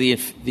speaks to the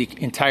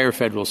entire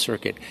federal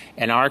circuit.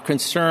 And our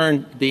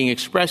concern being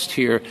expressed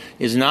here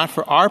is not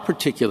for our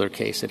particular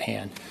case at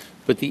hand,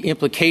 but the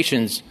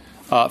implications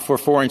for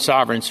foreign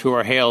sovereigns who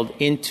are hailed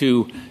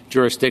into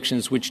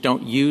jurisdictions which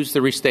don't use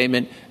the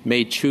restatement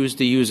may choose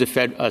to use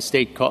a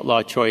state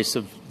law choice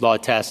of law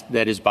test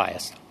that is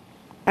biased.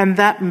 And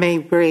that may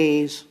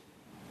raise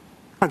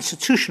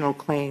constitutional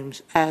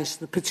claims, as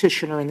the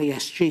petitioner in the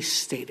SG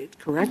stated,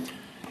 correct?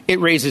 It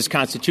raises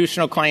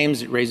constitutional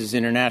claims. It raises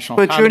international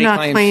comedy claims. But you're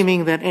not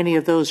claiming that any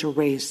of those are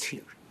raised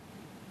here?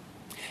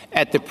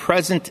 At the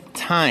present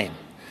time,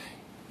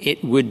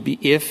 it would be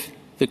if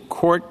the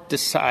court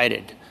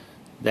decided,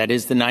 that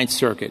is the Ninth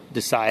Circuit,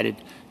 decided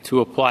to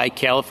apply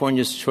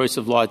California's choice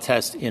of law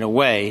test in a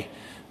way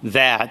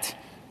that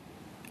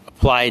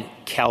applied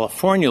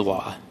California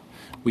law,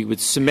 we would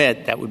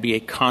submit that would be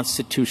a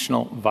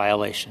constitutional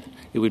violation.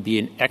 It would be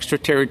an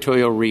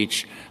extraterritorial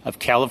reach of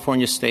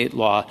California state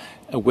law,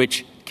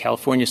 which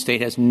California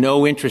state has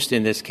no interest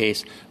in this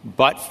case,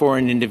 but for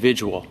an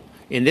individual.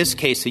 In this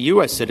case, a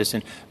U.S.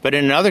 citizen, but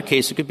in another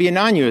case, it could be a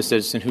non-U.S.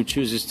 citizen who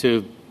chooses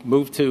to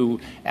move to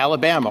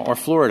Alabama or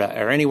Florida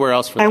or anywhere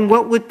else. And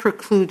what would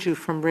preclude you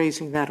from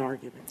raising that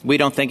argument? We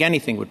don't think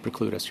anything would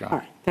preclude us, Your Honor.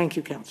 All right. Thank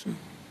you, Counsel.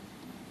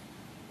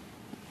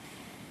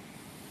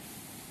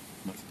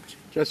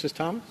 Justice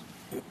Thomas?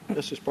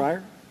 Justice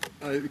Breyer?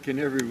 Can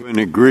everyone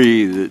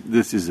agree that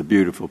this is a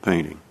beautiful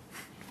painting?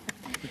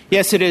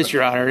 Yes, it is,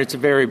 Your Honor. It's a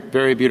very,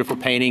 very beautiful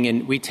painting,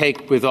 and we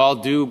take with all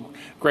due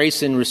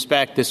grace and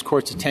respect this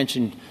Court's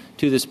attention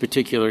to this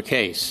particular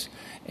case.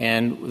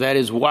 And that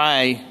is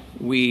why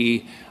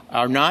we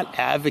are not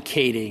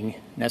advocating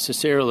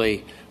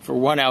necessarily for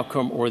one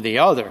outcome or the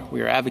other.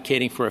 We are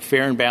advocating for a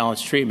fair and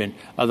balanced treatment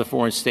of the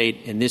foreign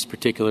state in this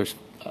particular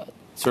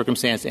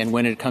circumstance and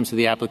when it comes to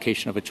the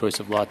application of a choice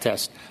of law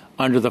test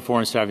under the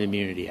Foreign Sovereign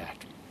Immunity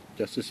Act.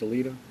 Justice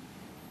Alito?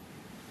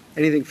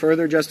 Anything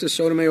further, Justice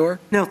Sotomayor?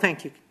 No,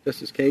 thank you.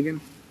 Justice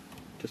Kagan?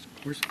 Justice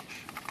Gorsuch?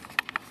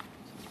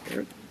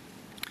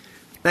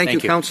 Thank you,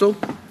 counsel.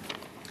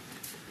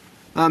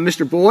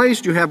 Mr.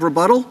 Boies, do you have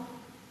rebuttal?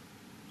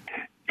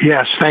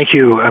 Yes, thank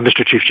you,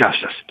 Mr. Chief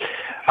Justice.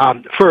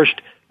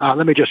 First,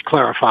 let me just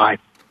clarify.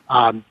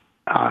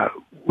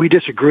 We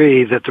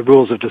disagree that the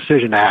Rules of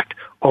Decision Act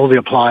only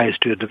applies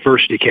to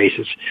diversity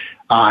cases.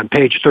 On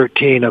page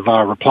 13 of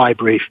our reply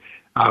brief,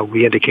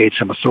 we indicate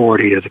some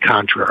authority to the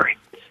contrary.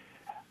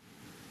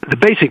 The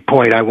basic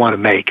point I want to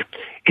make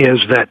is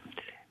that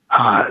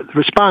the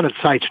respondent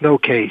cites no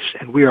case,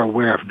 and we are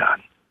aware of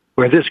none,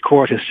 where this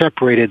court has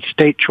separated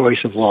state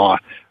choice of law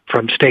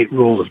from state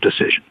rule of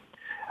decision.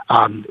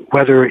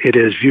 Whether it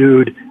is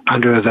viewed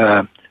under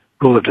the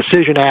Rule of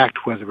Decision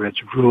Act, whether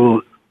it's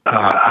ruled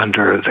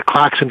under the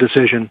Clarkson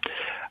decision,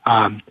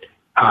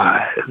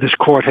 this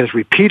court has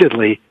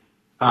repeatedly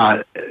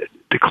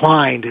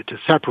declined to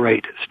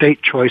separate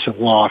state choice of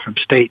law from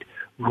state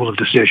rule of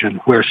decision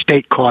where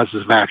state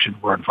causes of action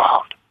were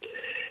involved.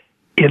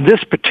 In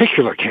this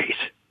particular case,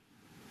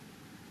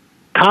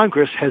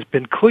 Congress has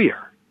been clear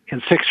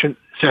in Section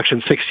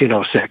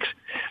 1606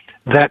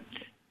 that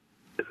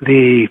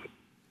the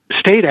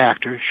state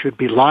actor should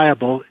be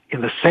liable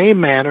in the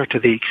same manner to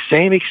the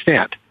same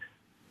extent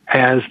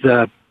as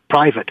the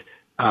private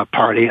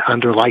party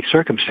under like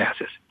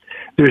circumstances.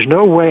 There's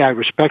no way I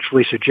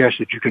respectfully suggest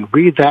that you can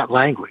read that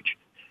language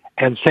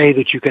and say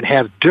that you can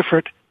have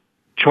different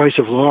choice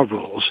of law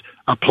rules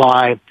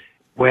apply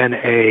when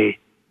a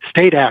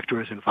state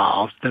actor is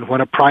involved than when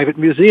a private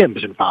museum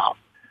is involved.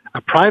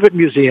 A private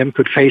museum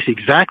could face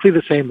exactly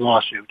the same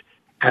lawsuit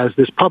as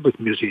this public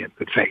museum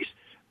could face,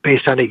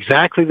 based on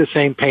exactly the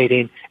same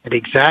painting and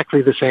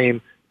exactly the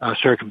same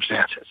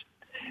circumstances.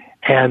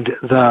 And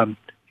the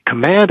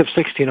command of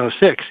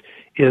 1606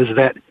 is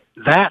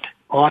that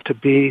ought to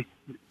be,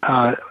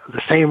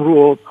 the same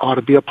rule ought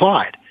to be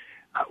applied.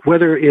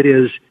 Whether it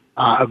is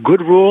a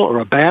good rule or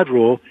a bad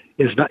rule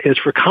is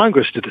for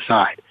Congress to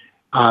decide.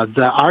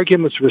 The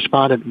arguments the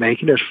respondent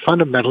making are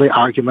fundamentally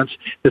arguments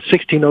that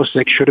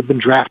 1606 should have been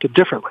drafted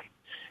differently.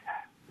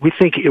 We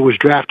think it was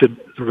drafted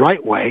the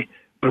right way,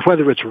 but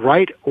whether it's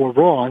right or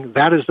wrong,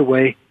 that is the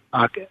way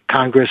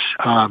Congress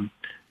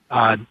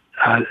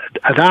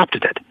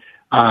adopted it.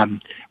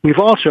 We've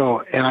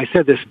also, and I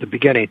said this at the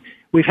beginning,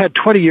 we've had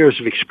 20 years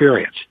of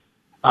experience,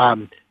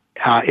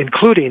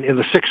 including in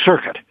the Sixth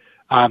Circuit,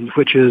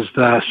 which is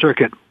the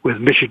circuit with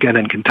Michigan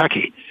and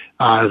Kentucky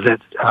that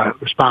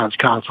Respondents'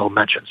 Counsel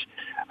mentions,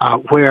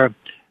 where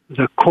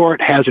the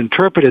court has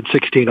interpreted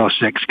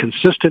 1606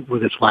 consistent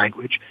with its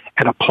language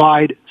and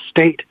applied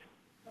state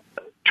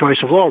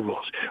choice of law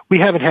rules. We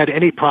haven't had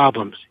any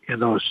problems in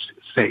those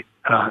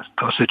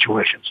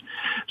situations.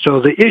 So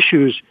the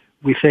issues,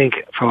 we think,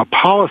 from a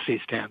policy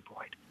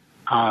standpoint,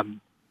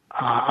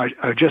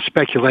 are just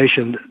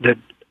speculation that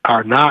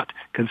are not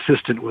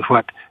consistent with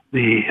what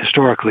the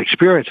historical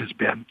experience has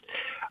been.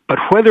 But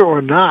whether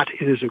or not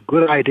it is a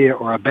good idea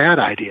or a bad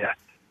idea,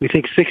 we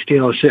think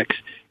 1606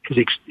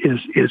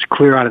 is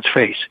clear on its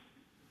face.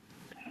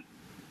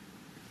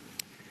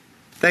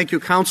 Thank you,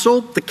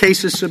 counsel. The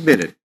case is submitted.